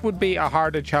 Miles, which would be a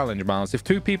harder challenge, Miles? If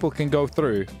 2 people can go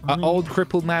through, an old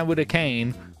crippled man with a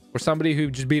cane, or somebody who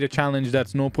just beat a challenge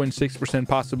that's 0.6%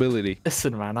 possibility.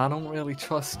 Listen, man, I don't really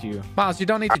trust you. Miles, you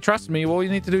don't need to trust me. All you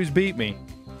need to do is beat me.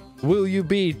 Will you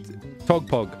beat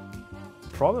Togpog?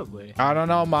 Probably. I don't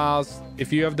know, Miles.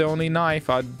 If you have the only knife,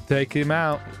 I'd take him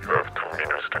out. You have 2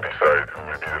 minutes to decide who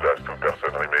will be the last 2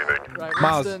 persons remaining.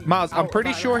 Right, Miles, I'm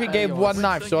pretty sure he gave one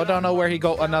knife, so I don't know where he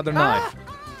got another knife.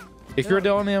 If you're the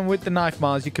only one with the knife,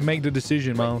 Miles, you can make the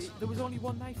decision, Miles. There was only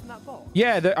one knife in that box.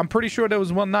 Yeah, I'm pretty sure there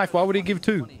was one knife. Why would he give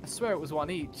two? I swear it was one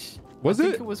each. Was I it?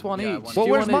 think it was one each. Well,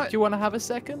 do, where's do my... you want to have a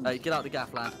second? Hey, get out the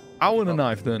gaff, lad. I want a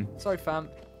knife then. Sorry, fam.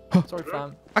 Sorry,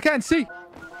 fam. I can't see.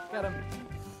 Get him.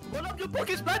 Roll up your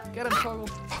pockets, man. Get him, Toggle.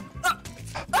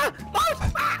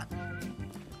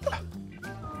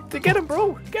 Get him,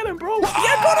 bro. Get him, bro.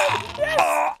 Yeah, got him.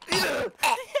 Yes.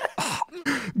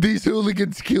 These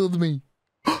hooligans killed me.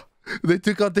 They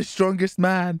took out the strongest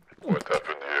man. What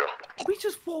happened here? We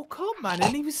just woke up, man,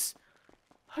 and he was...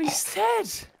 Oh, he's dead.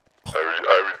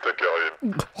 I will take care of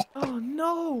him. Oh,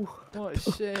 no. What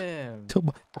a shame. Tell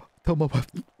my wife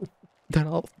that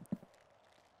I'll...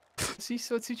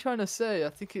 What's he trying to say? I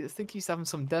think he's having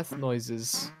some death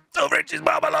noises. So rich is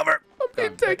mama lover. I'm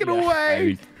being taken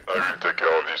away. I will take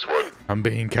care of this one. I'm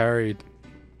being carried.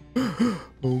 Oh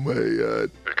my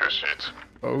god. Take a seat.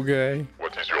 Okay.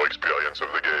 What is your experience of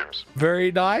the games?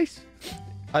 Very nice.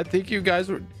 I think you guys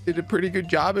did a pretty good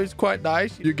job. It was quite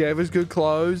nice. You gave us good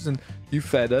clothes and you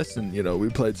fed us and, you know, we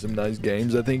played some nice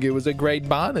games. I think it was a great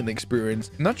bonding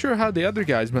experience. Not sure how the other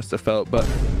guys must have felt, but...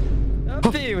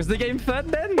 Okay, was the game fun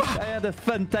then? I had a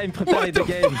fun time preparing the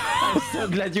game. I'm so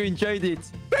glad you enjoyed it.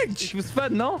 Bench! It was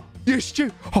fun, no? Yes,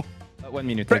 Stu. Oh. 1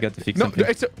 minute, I got to fix something.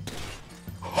 It's a...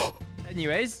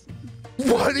 Anyways,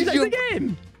 what is your... the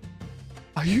game?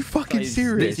 Are you fucking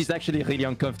serious? This is actually really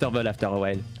uncomfortable after a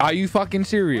while. Are you fucking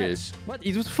serious? What?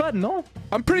 It was fun, no?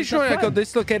 I'm pretty sure I got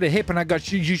dislocated hip and I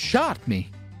got you shot me.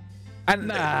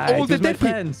 And all the dead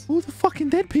people. All the fucking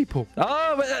dead people.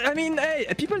 Oh, but, I mean, hey,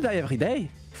 people die every day.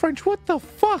 French, what the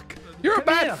fuck? You're a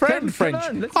bad friend, French.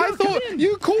 I thought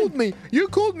you called me. You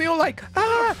called me all like,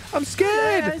 I'm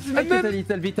scared. Yeah, and then a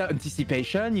little bit of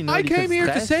anticipation, you know. I came here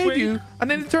to save you,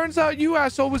 and then it turns out you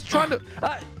asshole was trying to.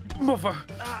 Mother.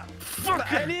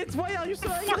 Fuck. Elliot, why are you so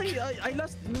angry? I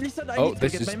lost. Listen, I Oh, need to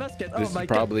this get is my musket. this is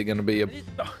probably gonna be a.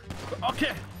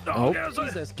 Okay. Oh,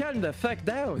 Jesus, calm the fuck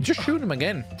down. Just shoot him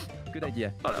again. Good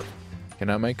idea. Can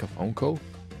I make a phone call?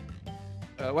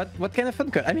 What kind of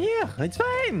phone call? I'm here. It's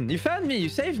fine. You found me. You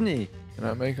saved me. Can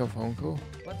I make a phone call?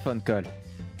 What phone call?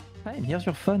 Fine. Here's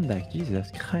your phone back. Jesus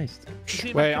Christ.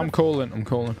 Wait, I'm calling. I'm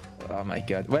calling. Oh my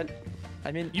God. Well,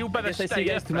 I mean, you better stay stay you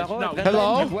guys tomorrow. No.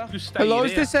 Hello? Hello,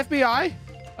 is this FBI?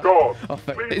 God. Oh,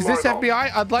 fuck. Is this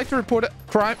FBI? I'd like to report a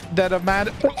crime that a man...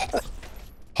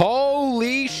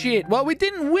 Holy shit. Well, we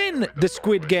didn't win the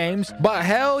Squid Games, but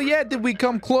hell yeah, did we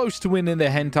come close to winning the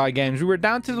hentai games. We were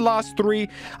down to the last 3,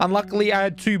 and luckily I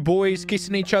had 2 boys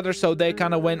kissing each other, so they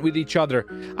kind of went with each other.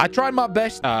 I tried my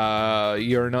best.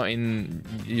 You're not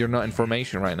in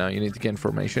formation right now. You need to get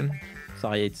information.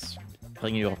 Sorry, it's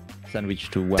bring your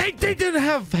sandwich to work. They didn't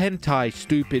have hentai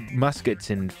stupid muskets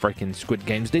in freaking Squid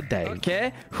Games, did they?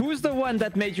 Okay, who's the one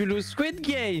that made you lose Squid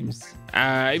Games?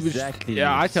 It was exactly.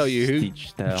 Yeah, I tell you who.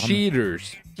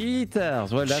 Cheaters.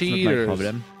 Cheaters. Well, that's Cheaters. not my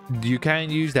problem. You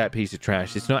can't use that piece of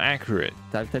trash. It's not accurate.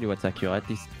 I'll tell you what's accurate.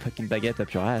 This fucking baguette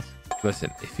up your ass. Listen,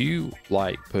 if you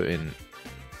like putting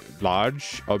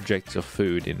large objects of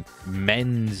food in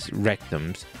men's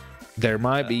rectums, there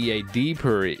might be a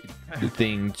deeper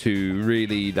thing to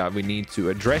really that we need to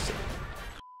address it.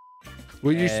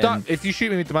 Will you stop? If you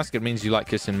shoot me with the musket, it means you like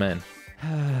kissing men.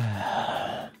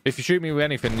 If you shoot me with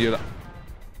anything, you're like...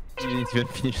 You didn't even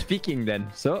finish speaking then.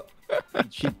 So,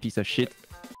 cheap piece of shit.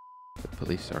 The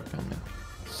police are coming.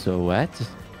 So what?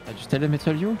 I just tell them it's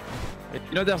all you? You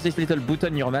know there's this little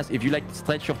button in your mask. If you like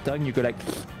stretch your tongue, you go like...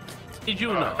 Did you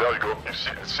know? There you go. You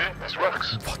see? This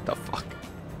works. What the fuck?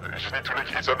 You need to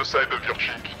lick it on the side of your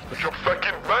cheek. Put your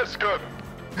fucking mask on.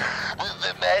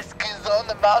 The mask is on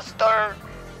the master.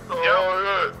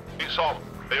 Yeah. It's on.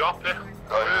 Are you up there?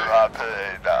 Are you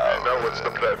happy now? Now what's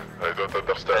the plan? I don't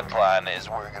understand. The plan is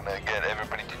we're gonna get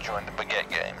everybody to join the Baguette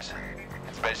Games.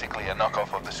 It's basically a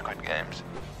knockoff of the Squid Games.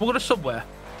 We're gonna Subway.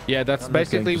 Yeah, that's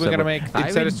basically we're gonna make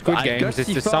instead of Squid Games,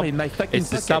 it's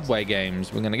the Subway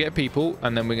games. We're gonna get people,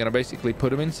 and then we're gonna basically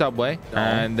put them in Subway,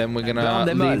 and then we're gonna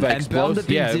leave explosives.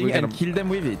 Yeah, we're gonna kill them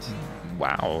with it.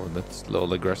 Wow, that's a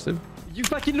little aggressive. You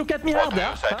fucking look at me What hard, did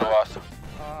you say to us?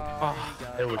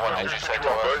 What did you say to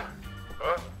us?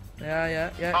 Yeah.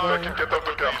 Get out the car. Get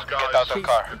out the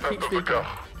car. Get out the car.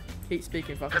 Keep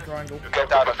speaking, fucking triangle.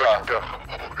 Get out of the car.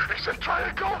 He said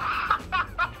triangle.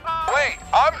 Wait,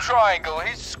 I'm triangle.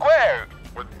 He's square.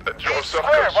 You're He's a circle,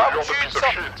 square. so Why you're would the you piece of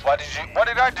insult? shit. What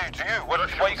did I do to you? What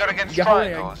you got against You're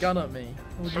holding a triangles? gun at me.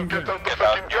 What do you Get think? out the Get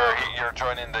out. fucking car. You're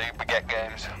joining the Baguette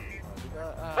Games.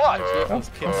 What?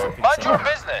 Mind your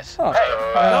business. Oh. Hey.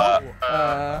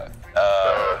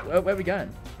 Where are we going?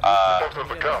 Get out of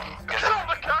the car. Get out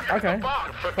of the car. Okay,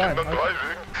 You're fucking fine. not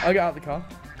driving. I'll get out of the car.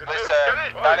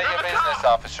 Listen, none of your business,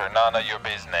 officer. None of your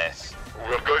business.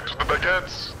 We're going to the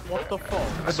baguettes. What the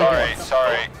fuck? Sorry.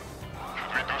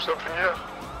 Should we do something here?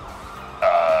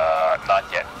 Not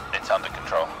yet. It's under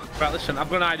control. Right, listen, I've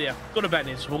got an idea. Go to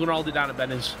Benny's. We're gonna hold it down at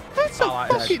Benny's. That's a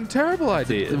fucking terrible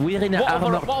idea. We're in an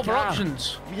armored What other car.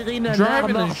 options? We're in an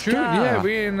Driving armored and shooting. car. Yeah,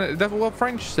 we in. That's what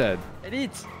French said.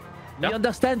 Elite, we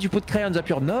understand you put crayons up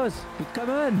your nose, but come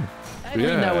on. Every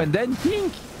Yeah. now and then,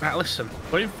 think. Right, listen.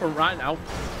 We're in front right now.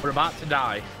 We're about to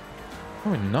die.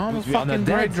 Oh no, I'm a We're on a fucking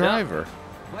dead great driver.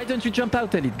 Why don't you jump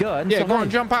out, Elite? Go on. Yeah, go survive. on,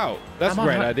 jump out. That's a I'm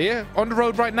great on- idea. On the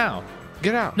road right now.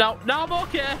 Get out. No, I'm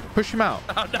okay. Push him out.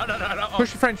 Oh, no.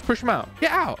 Push the French. Push him out. Get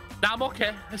out. No, I'm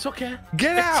okay. It's okay.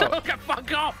 Get It's out. okay.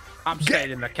 Fuck off. I'm staying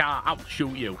in the car. I'll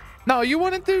shoot you. No, you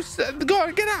wanted to go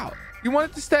on. Get out. You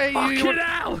wanted to stay. Fuck you it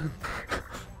out.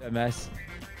 Dumbass.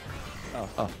 Oh,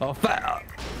 Oh,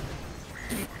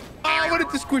 I wanted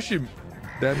to squish him.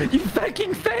 Damn it. you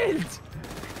fucking failed.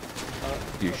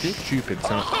 You stupid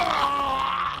son.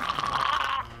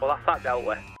 Well, that's that dealt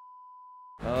with.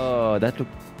 Oh, that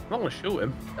looked. I'm not gonna shoot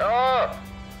him.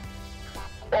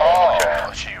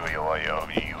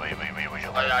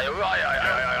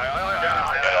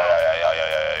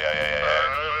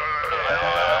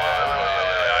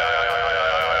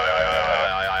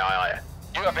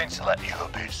 You have been selected. You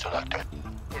have been selected.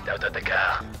 Get out of the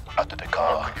car. Out of the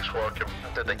car. It's working.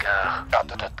 Out of the car.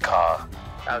 Out of the car.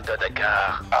 Out of the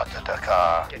car. Out of the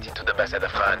car. Get into the back at the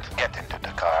front. Get into the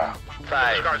car.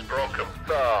 5. This guy's broken.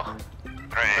 4. 3,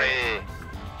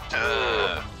 2,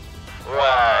 1.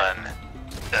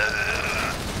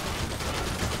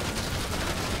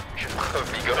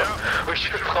 We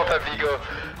should prendre un bigot. You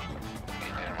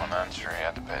didn't want to answer. You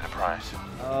had to pay the price.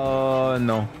 Oh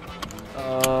no.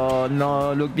 Oh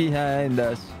no, look behind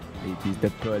us. It is the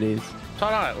police. It's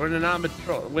alright. We're in an armored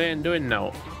truck. We ain't doing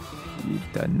no.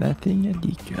 We've done nothing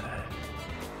illegal.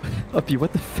 Uppy,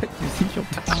 what the fuck do you think you're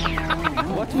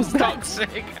doing? What was that?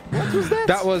 Toxic. What was that?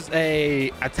 That was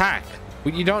a attack.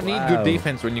 You don't need good Wow.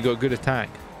 defense when you go good attack.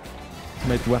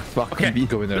 Might work for Okay, Kibi.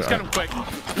 Go in there. let's get him quick.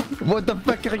 What the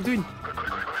fuck are you doing?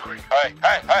 Hey, what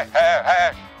the hell is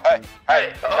that?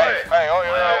 Hey, what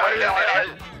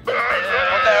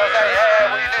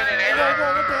are you doing in here?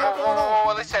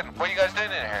 Whoa, listen, what are you guys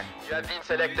doing in here? You have been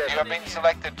selected. You have been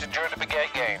selected to join the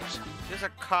Baguette Games. There's a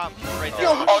cop right there.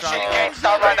 Oh shit, game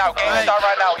start right now, game start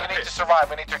right now. You need to survive,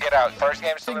 we need to get out. First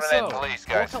game still eliminate police,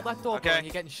 guys. Walk out that door and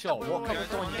you're getting shot. Walk out the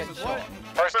door and you're getting shot.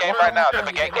 First game right now, the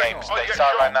Baguette Games. They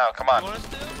start right now, come on.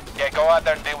 Yeah, go out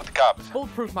there and deal with the cops.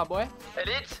 Bulletproof, my boy.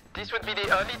 Elite, this would be the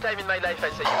only time in my life I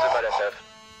say use a Molotov.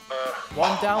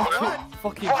 One down, 2,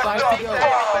 fucking 5 to go.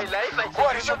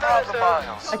 What is your problem,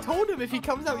 Miles? I told him if he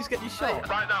comes out, he's getting shot.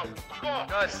 Right now. Go,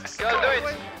 do it. Do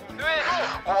it.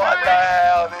 What the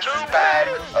hell? This is bad.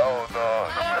 Oh no.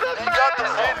 You got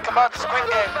this, dude. Come on, Squid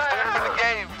Games. Do it for the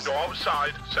games. Go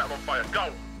outside, set them on fire.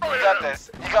 Go. You got this.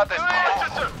 You got this.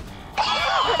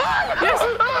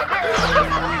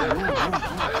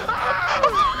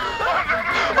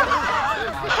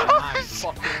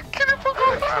 Can you fuck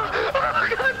off?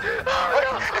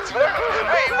 It's worked.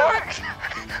 Wait, it worked.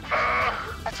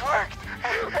 It's worked.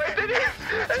 Wait, did it?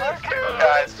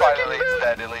 Yeah, it's fine. Elite's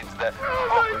dead. Elite's dead.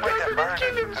 Oh, wait, that burned.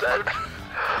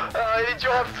 Elite,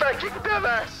 you're a fucking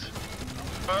dumbass.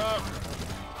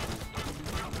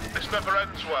 This never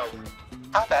ends well.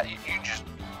 How that? You just...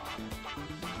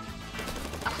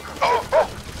 Oh!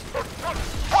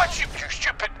 What, you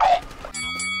stupid... Oh!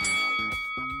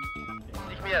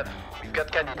 Pick me up. We've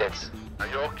got candidates. Are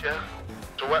you okay?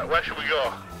 So where should we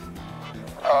go?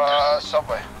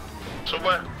 Subway.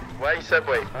 Somewhere? Why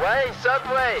Subway? Why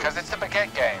Subway? Because it's the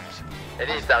Baguette Games.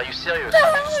 Elise, are you serious?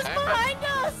 behind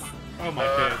us! Oh my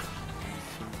god.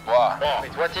 What?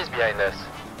 Wait, what is behind us?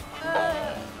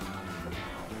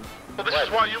 Well, this is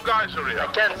why you guys are here. I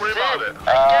can't see.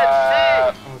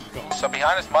 I can't see. So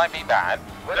behind us might be bad.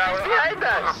 What is behind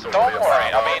us? Don't worry.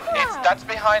 I mean, that's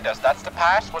behind us. That's the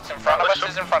past. What's in front of us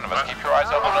is in front of us. Keep your eyes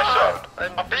open on the road.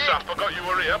 Officer, I forgot you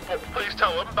were here, but please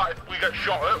tell them that if we get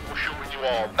shot at, we're shooting you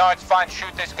all. No, it's fine.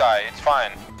 Shoot this guy. It's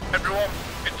fine. Everyone,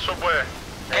 in Subway.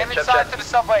 Get inside to the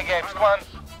Subway Games. Come on.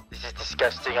 This is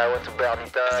disgusting. I want to burn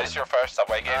it up. Is this your first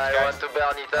Subway Games, I guys? want to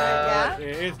burn it up.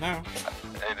 It is now.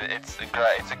 It's a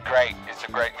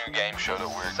great new game show that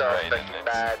we're So creating. fucking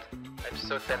bad. I'm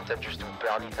so tempted just to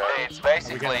burn it up. It's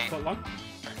basically. If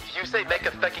you say make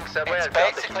a fucking Subway, It's I'll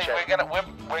burn the basically kitchen.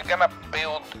 we're gonna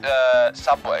build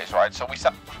subways, right? So was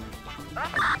there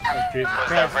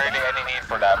really any need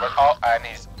for that? But and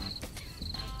he's.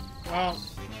 Well.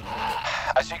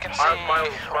 As you can see,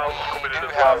 we do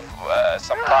have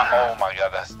some oh my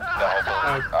god, that's the whole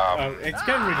building. It's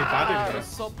getting really bad in here.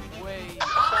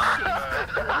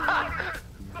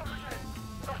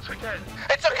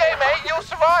 It's okay, mate, you'll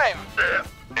survive.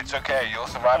 It's okay, you'll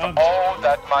survive. Oh,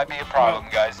 that might be a problem,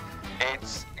 guys.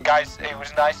 Guys, it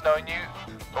was nice knowing you.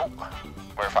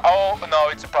 Oh, no,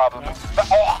 it's a problem.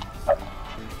 Oh.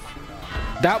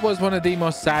 That was one of the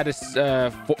most saddest,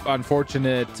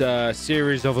 unfortunate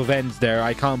series of events there.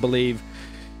 I can't believe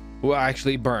we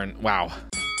actually burned. Wow.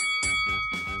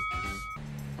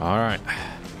 All right.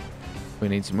 We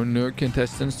need some more nerd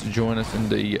contestants to join us in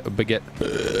the baguette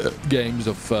games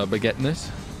of baguetteness.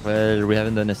 Well, we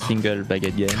haven't done a single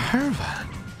baguette game.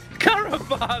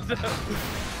 Caravan!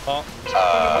 Oh.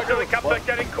 Captain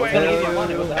getting quick.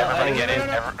 Everybody get in.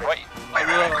 Wait.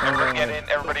 Everybody get in.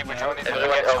 Everybody we're joining the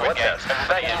baguette Squid Games.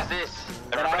 What is this?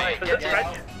 Everybody get in.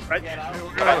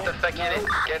 What the fuck in it?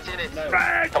 Get in it.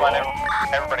 Come on,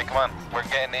 everybody, come on. We're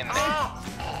getting in.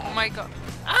 Oh my god.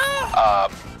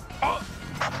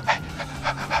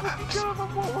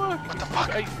 What the fuck?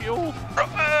 Hey, fuel.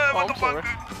 What the fuck?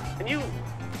 Can you?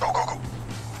 Go.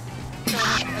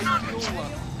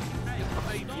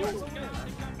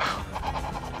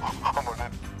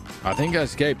 I think I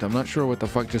escaped. I'm not sure what the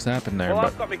fuck just happened there. Well,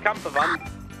 But I've got my camper van.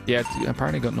 yeah, it's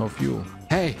apparently got no fuel.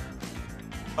 Hey.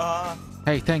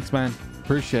 Hey, thanks, man.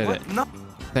 Appreciate it. No.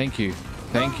 Thank you.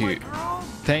 Thank you.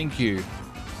 Thank you.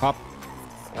 Hop.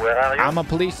 Where are you? I'm a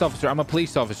police officer. I'm a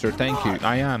police officer. Thank you.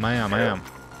 I am.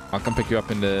 I'll come pick you up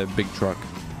in the big truck.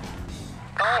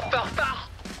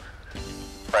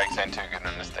 Brakes ain't too good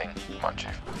in this thing. Come on,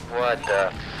 Chief. What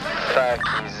the fuck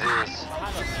is this?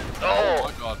 Oh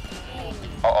my god.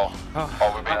 Oh,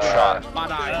 we've been shot.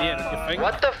 Bad idea, you think?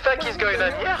 What the fuck is going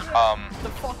on here? The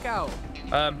fuck out.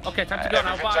 Okay, time to go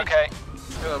now. Everything's Bye. okay.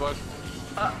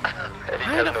 I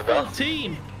had a full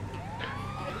team.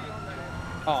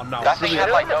 Oh no. That thing had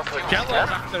like no fuel. Jello's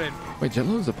after him. Wait,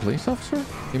 Jello's a police officer?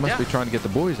 He must be trying to get the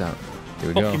boys out. Here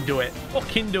we go. Fucking do it.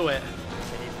 Fucking do it.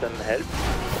 Need some help?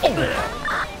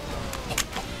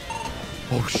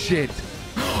 Oh shit.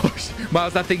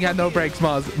 Miles, that thing had no brakes,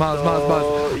 Miles,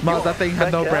 that thing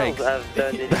had no brakes. I've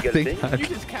done illegal things. You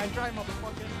just can't drive,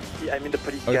 motherfucker. I'm in the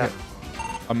police Okay. car.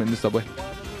 I'm in the subway.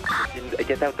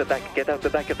 Get out the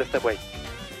back of the subway.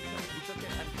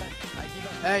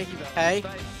 Hey. Hey.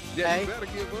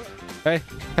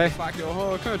 It's like your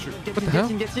whole country. What the hell?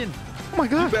 Get in. Oh my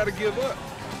god. You better give up.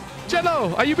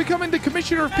 Jello, are you becoming the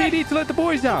commissioner of PD to let the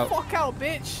boys out? Fuck out,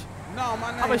 bitch. No,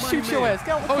 my name I'm gonna shoot your ass. Get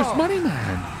out the car. Oh, it's Money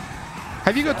Man.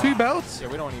 Have you got 2 belts? Yeah,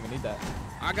 we don't even need that.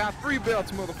 I got 3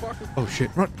 belts, motherfucker. Oh shit,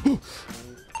 run.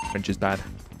 French is bad.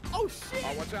 Oh shit.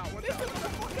 Oh, watch out.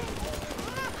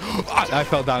 I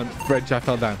fell down. French, I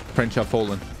fell down. French, I've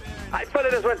fallen. I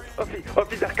followed as well.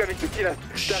 Officer coming to kill us.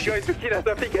 They're going to kill us.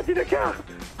 Officer, get in the car.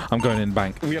 I'm going in the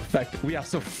bank. We are fucked. We are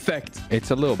so fucked. It's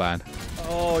a little bad.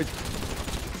 Oh, it's...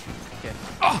 Okay.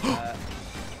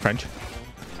 French,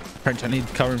 I need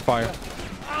cover and fire.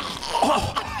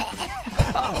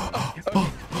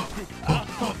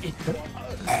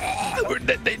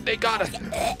 They got us.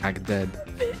 I'm dead.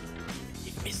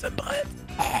 Give me some bread.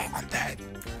 I'm dead.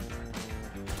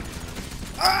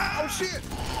 Oh shit.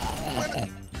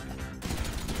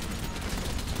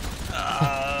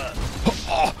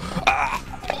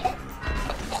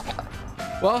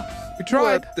 Well, we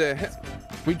tried. What the hell?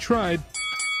 We tried.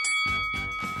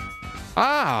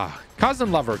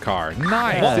 Cousin lover car.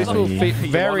 Nice. Hey. This will fit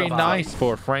You very want a nice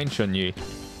for French on you.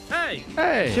 Hey.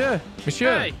 Hey.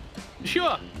 Monsieur. Hey.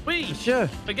 Sure. We. Monsieur.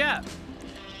 Forget.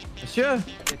 Monsieur.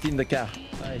 Get in the car.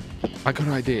 Bye. I got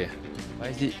an idea. Why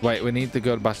is he... Wait, we need to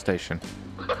go to the bus station.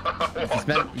 This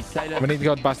man is silent. We need to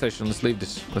go to the bus station. Let's leave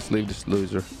this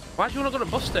loser. Why do you want to go to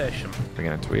the bus station? We're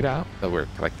gonna tweet out that we're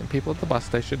collecting people at the bus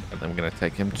station, and then we're gonna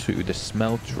take him to the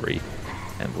smeltery,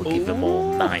 and we'll give them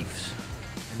all knives.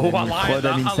 Oh, I like Throw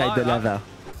them that. I inside like the that. lava.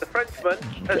 The Frenchman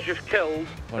has just killed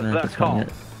the 100%. cop. No,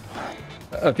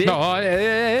 That's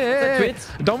a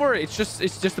tweet. don't worry. It's just the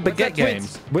baguette that tweet?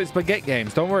 games. But it's baguette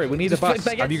games. Don't worry. We need a Just bus.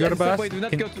 baguettes Have you got a and bus? Subway do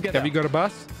not go together. Have you got a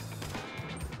bus?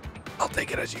 I'll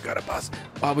take it as you got a bus.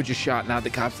 Why would you shot? Now the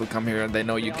cops will come here and they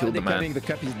know you killed the man. Coming. The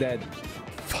cop is dead.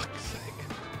 Fuck's sake.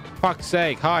 Fuck's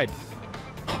sake. Hide.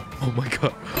 Oh my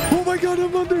god. Oh my god.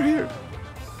 I'm under here.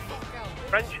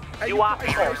 French, you are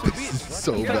This is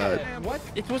so bad. What?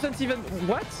 It wasn't even...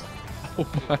 What? Oh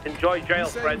my. Enjoy jail,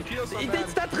 French.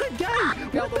 It's that red guy!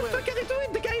 What the fuck are you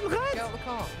doing? The guy in red! Get out of the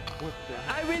car.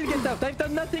 I will get out. I've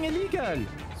done nothing illegal.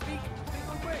 Speak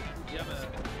on quick.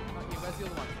 Where's the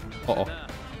other one? Uh oh.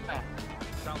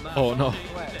 Oh no.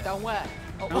 Where? Down where?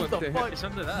 What the fuck? It's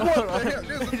under there. What the hell?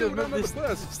 There's a dude under the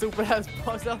bus. Stupid ass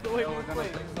bus out the way. We're gonna play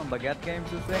some baguette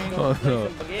games the same. Oh, no.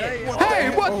 Hey,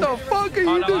 what the fuck are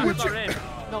you doing?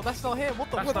 No, that's not him.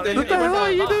 What the fuck? What the hell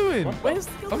are you doing? Where's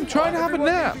I'm trying to have a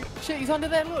nap. Shit, he's under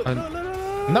there. Look.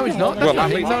 No, he's not. Well, I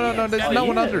mean, No. There's no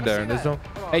one under there. There's no.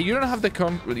 Hey, you don't have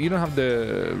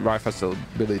the right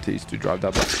facilities to drive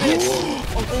that bus.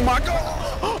 Oh my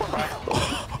god!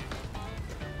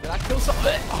 Did I kill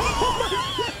something?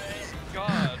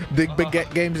 The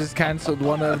baguette games is cancelled.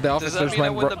 One of the officers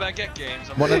went. The baguette games?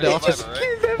 One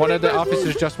of the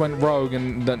officers just went rogue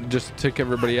and then just took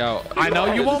everybody out. I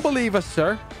know you won't believe us,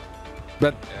 sir,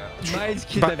 but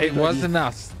it wasn't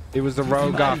us. It was a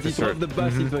rogue officer.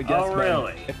 Oh,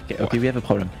 really? Okay, we have a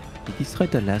problem. He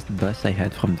destroyed the last bus I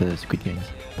had from the Squid Games.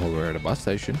 Well, we're at a bus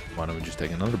station. Why don't we just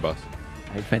take another bus?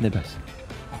 I'll find the bus.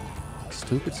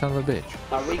 Stupid son of a bitch.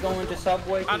 Are we going to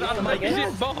Subway?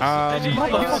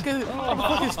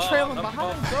 Motherfucker's trailing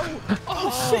behind, bro.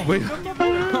 Oh, shit. Wait,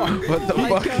 what the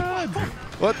fuck?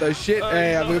 What the shit?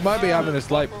 Hey, we might be having a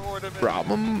slight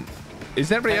problem.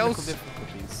 Is everybody else?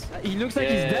 He looks like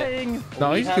he's dying.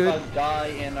 No, he's good. A guy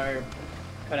in our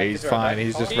He's fine.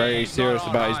 He's just very serious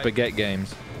about his baguette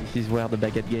games. This is where the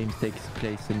baguette games takes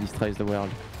place and destroys the world.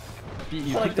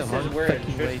 You like picked the this wrong is where it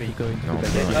fucking should way be. to go into No, the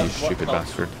baguette. you stupid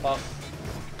bastard.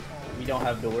 We don't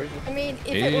have doors. I mean,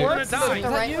 if Yeah. it works the Is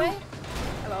that right you? way.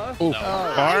 Oof.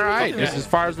 All right, this is as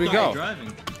far as we go.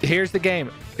 Here's the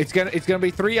game. It's gonna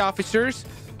be 3 officers.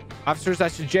 Officers, I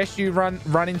suggest you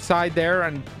run inside there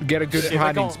and get a good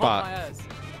hiding spot.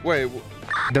 Wait.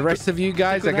 The rest of you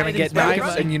guys are gonna get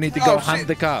knives and you need to go hunt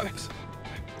the cops.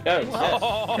 Yes.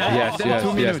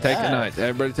 Yes. Take a knife.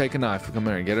 Everybody take a knife. Come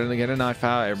here. Get a knife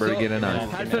out. Everybody get a knife.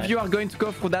 Half of you are going to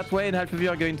go through that way and half of you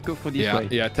are going to go through this way.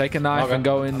 Yeah. Take a knife and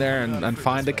go in there and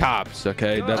find the cops.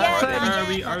 Okay. That's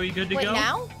Are we good to Wait, go?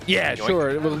 now? Yeah,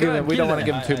 sure. We'll give them. We don't want to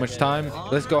give them too much time.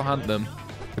 Let's go hunt them.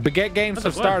 The baguette games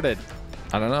have started.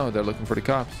 I don't know. They're looking for the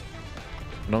cops.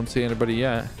 I don't see anybody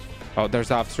yet. Oh, there's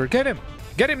the officer. Get him.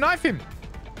 Get him. Knife him.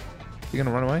 You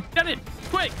gonna run away? Get him!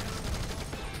 Quick!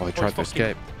 Oh, he tried to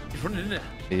escape. He's running in there.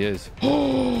 He is.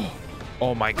 Oh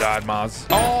my God, Miles.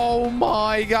 Oh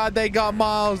my God, they got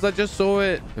Miles. I just saw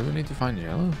it. Do we need to find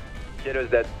Yellow? Yellow's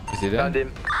dead. Is he Found dead?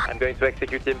 him. I'm going to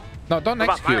execute him. No, don't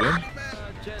execute him.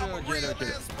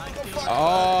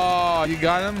 Oh, you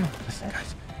got him? Listen,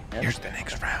 guys. Here's the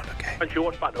next round, okay?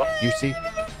 You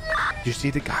see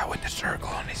the guy with the circle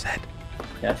on his head?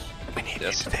 Yes. We need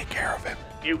you to take care of him.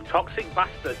 You toxic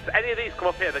bastards. Any of these come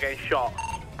up here, they're getting shot.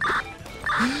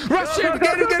 Rush him!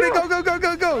 Get him!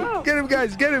 Go! Get him,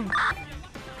 guys! Get him!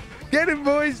 Get him,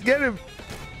 boys! Get him!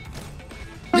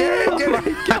 Yeah! Get him!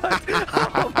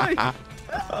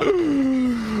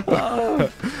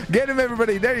 Get him,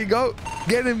 everybody! There you go!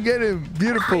 Get him!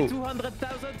 Beautiful!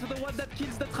 200,000 to the one that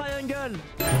kills the triangle.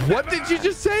 What did you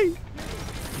just say?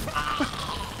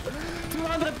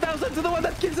 200,000 to the one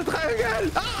that kills the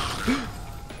triangle.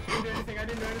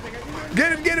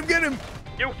 Get him!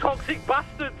 You toxic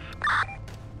bastards!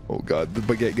 Oh God, the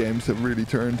baguette games have really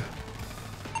turned.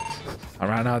 I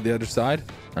ran out the other side,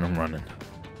 and I'm running.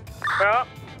 Yeah,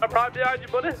 I'm right behind you,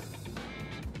 buddy.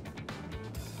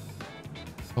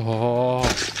 Oh,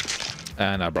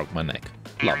 and I broke my neck.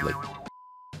 Lovely.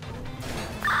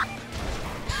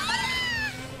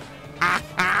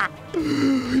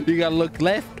 You gotta look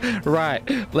left, right,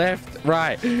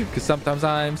 because sometimes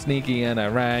I'm sneaky and I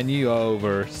ran you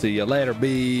over. See you later,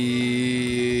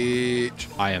 beach.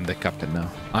 I am the captain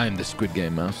now. I am the Squid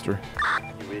Game master.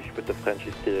 You wish, but the French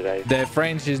is still alive. The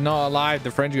French is not alive.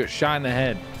 The French got shot in the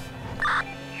head.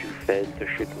 You failed to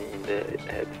shoot me in the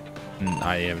head.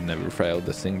 I have never failed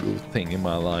a single thing in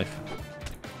my life.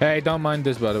 Hey, don't mind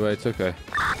this, by the way. It's okay.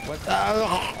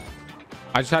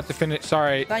 I just have to finish.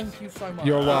 Sorry. Thank you so much.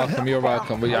 You're welcome. You're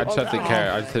welcome. I just have to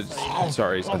care. I just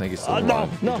sorry. I think it's still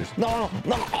alive. No.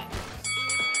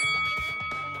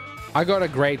 I got a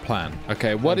great plan.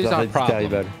 Okay, what is our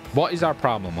problem? What is our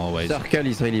problem always? Circle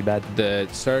is really bad. The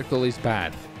circle is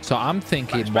bad. So I'm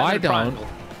thinking, why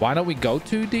don't we go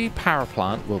to the power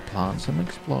plant? We'll plant some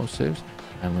explosives,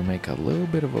 and we make a little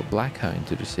bit of a black hole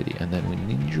into the city, and then we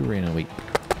ninja in and we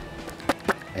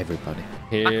everybody.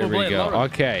 Here we go.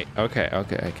 Okay.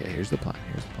 Here's the plan.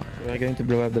 We're going to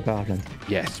blow up the power plant.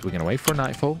 Yes, we're gonna wait for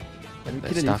nightfall. Can we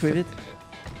kill it with it?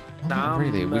 Not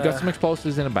really. We got some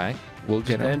explosives in a bag. We'll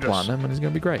get them, plant them, and it's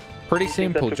gonna be great. Pretty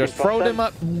simple. Just throw them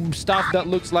up stuff that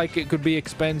looks like it could be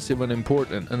expensive and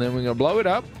important, and then we're gonna blow it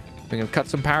up. We're gonna cut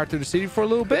some power to the city for a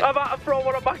little bit. I'm about to throw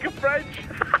one of back of French.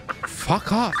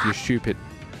 Fuck off, you stupid.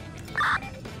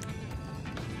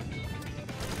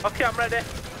 Okay, I'm ready.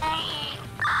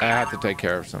 I have to take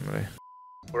care of somebody.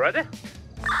 We're ready?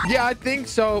 Yeah, I think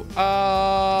so.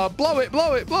 Blow it,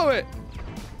 blow it, blow it.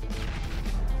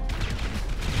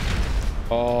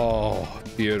 Oh,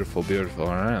 beautiful, beautiful.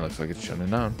 All right, looks like it's shutting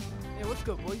down. Hey, what's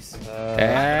good, boys?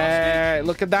 Hey,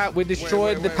 look at that. We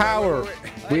destroyed the power.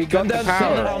 We got the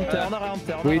power.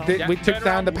 We took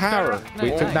down the power. We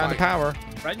took down the power.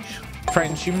 French.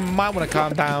 French, you might want to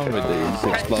calm down with these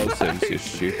explosives. You're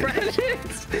stupid.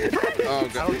 Oh,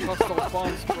 God. I don't trust those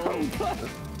bombs, bro.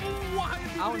 I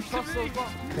don't trust those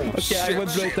bombs. Okay, I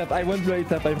won't blow it up. I won't blow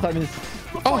it up. I promise.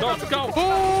 Oh, Let's go.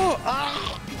 Oh!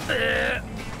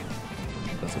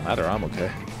 Doesn't matter. I'm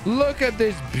okay. Look at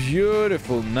this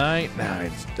beautiful night. Now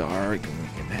it's dark and we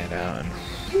can head out.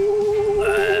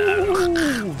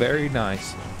 Ooh, very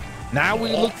nice. Now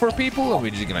we look for people and we're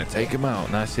just gonna take them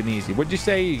out nice and easy. What'd you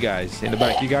say, you guys in the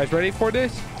back? You guys ready for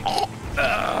this?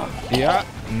 Yeah,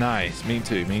 nice. Me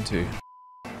too. Me too.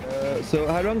 So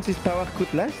how long this power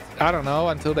could last? I don't know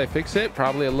until they fix it.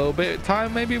 Probably a little bit of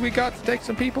time. Maybe we got to take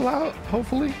some people out.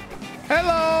 Hopefully.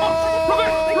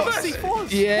 Hello.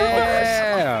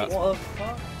 Yeah.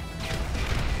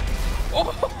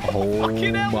 Oh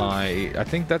my! I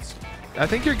think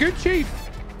you're good, Chief.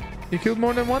 You killed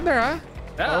more than one there, huh?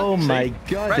 Yeah, oh my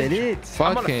God, French. that it!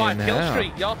 I'm on a Fucking 5-kill hell.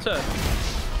 streak. Your turn.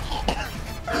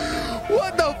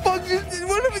 What the fuck?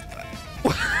 What are we...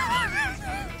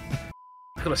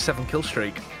 I got a 7-kill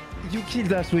streak. You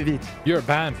killed us with it. You're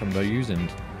banned from the using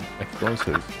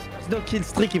explosives. There's no kill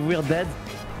streak if we're dead.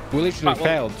 We literally Right, well-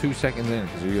 failed 2 seconds in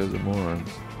because you guys are morons.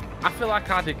 I feel like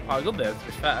I did quite good there, to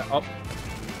be fair. Oh.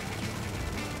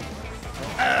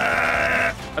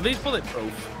 Are these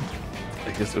bulletproof?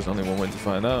 I guess there's only one way to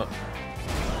find out.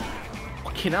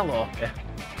 Fucking hell, okay.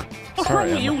 What's Sorry,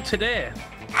 wrong with Emma. you today?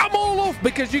 I'm all off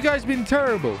because you guys been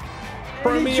terrible.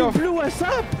 Throwing me You off. blew us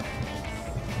up.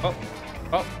 Oh,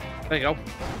 there you go.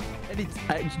 And it's,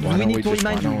 Why we don't we need to just-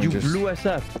 remind why don't you, we you just- blew us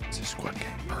up. It's a squad game.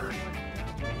 Burn.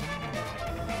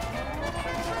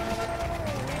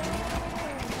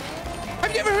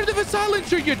 Have you ever heard of a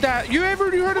silencer, your dad? You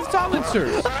heard of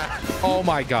silencers? Oh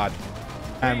my God.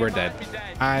 And we're dead.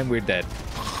 And we're dead.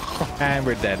 And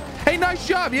we're dead. Hey, nice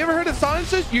job. You ever heard of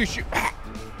silencers? You should.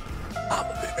 I'm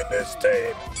leaving this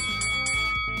team.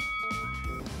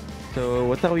 So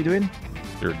what are we doing?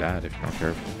 You're dead if you're not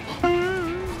careful.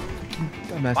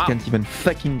 Dumbass can't even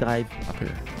fucking drive. Up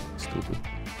here. Stupid.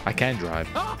 I can drive.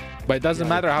 But it doesn't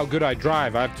matter how good I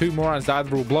drive. I have 2 morons that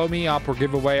either will blow me up or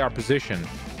give away our position.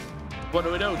 What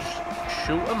do we do? Just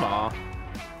shoot them or?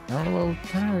 No, well,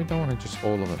 I don't want to just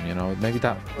all of them, you know. Maybe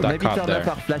that Maybe cop turn there. off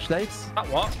our flashlights. That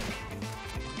what?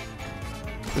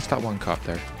 Just that one cop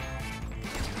there.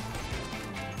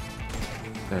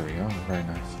 There we go. Very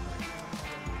nice.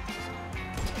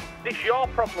 This is your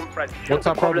problem, French. What's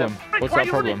our problem? French, What's why our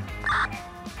you running?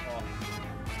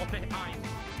 problem?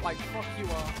 Like, fuck you,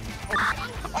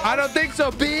 I don't think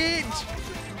so, bitch.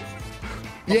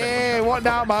 Yeah, what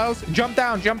now, Miles? Jump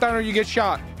down or you get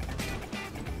shot.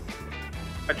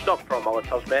 French, not throw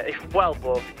Molotovs, mate. It's well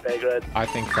above pay grade. I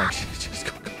think French just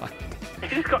got caught. He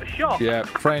just got shot. Yeah,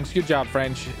 French. Good job,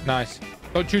 French. Nice.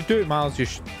 Don't you do it, Miles.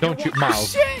 Don't shoot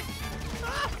Miles. Shit!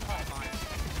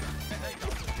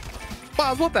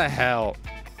 Miles, what the hell?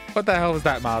 What the hell was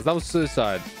that, Miles? That was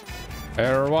suicide.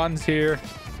 Everyone's here.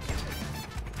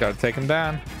 Gotta take him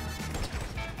down.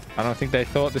 I don't think they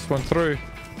thought this one through.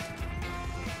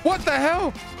 What the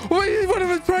hell? What of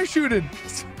us parachuting?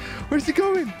 Where's he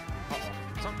going?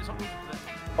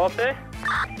 Okay.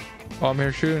 Oh, I'm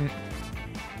here shooting.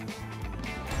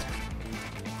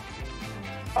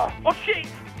 Oh shit!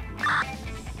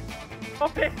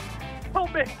 Okay.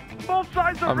 Help me. Both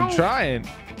sides are I'm trying.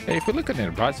 Hey, if we look at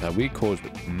the bright side, we caused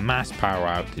mass power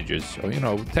outages. So, you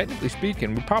know, technically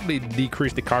speaking, we probably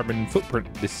decreased the carbon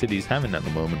footprint this city is having at the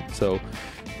moment. So,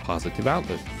 positive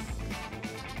outlook.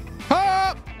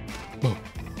 Ah! Oh,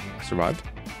 I survived.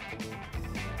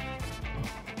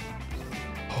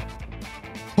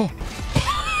 Oh.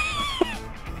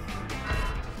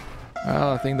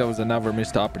 Well, I think that was another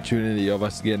missed opportunity of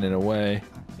us getting away.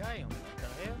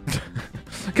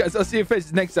 Guys, I'll see you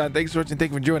faces next time. Thanks for watching.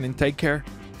 Thank you for joining. Take care.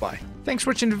 Bye. Thanks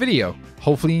for watching the video.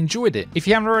 Hopefully you enjoyed it. If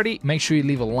you haven't already, make sure you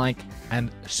leave a like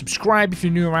and subscribe if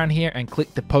you're new around here and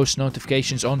click the post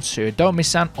notifications on so you don't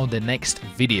miss out on the next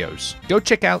videos. Go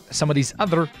check out some of these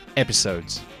other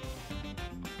episodes.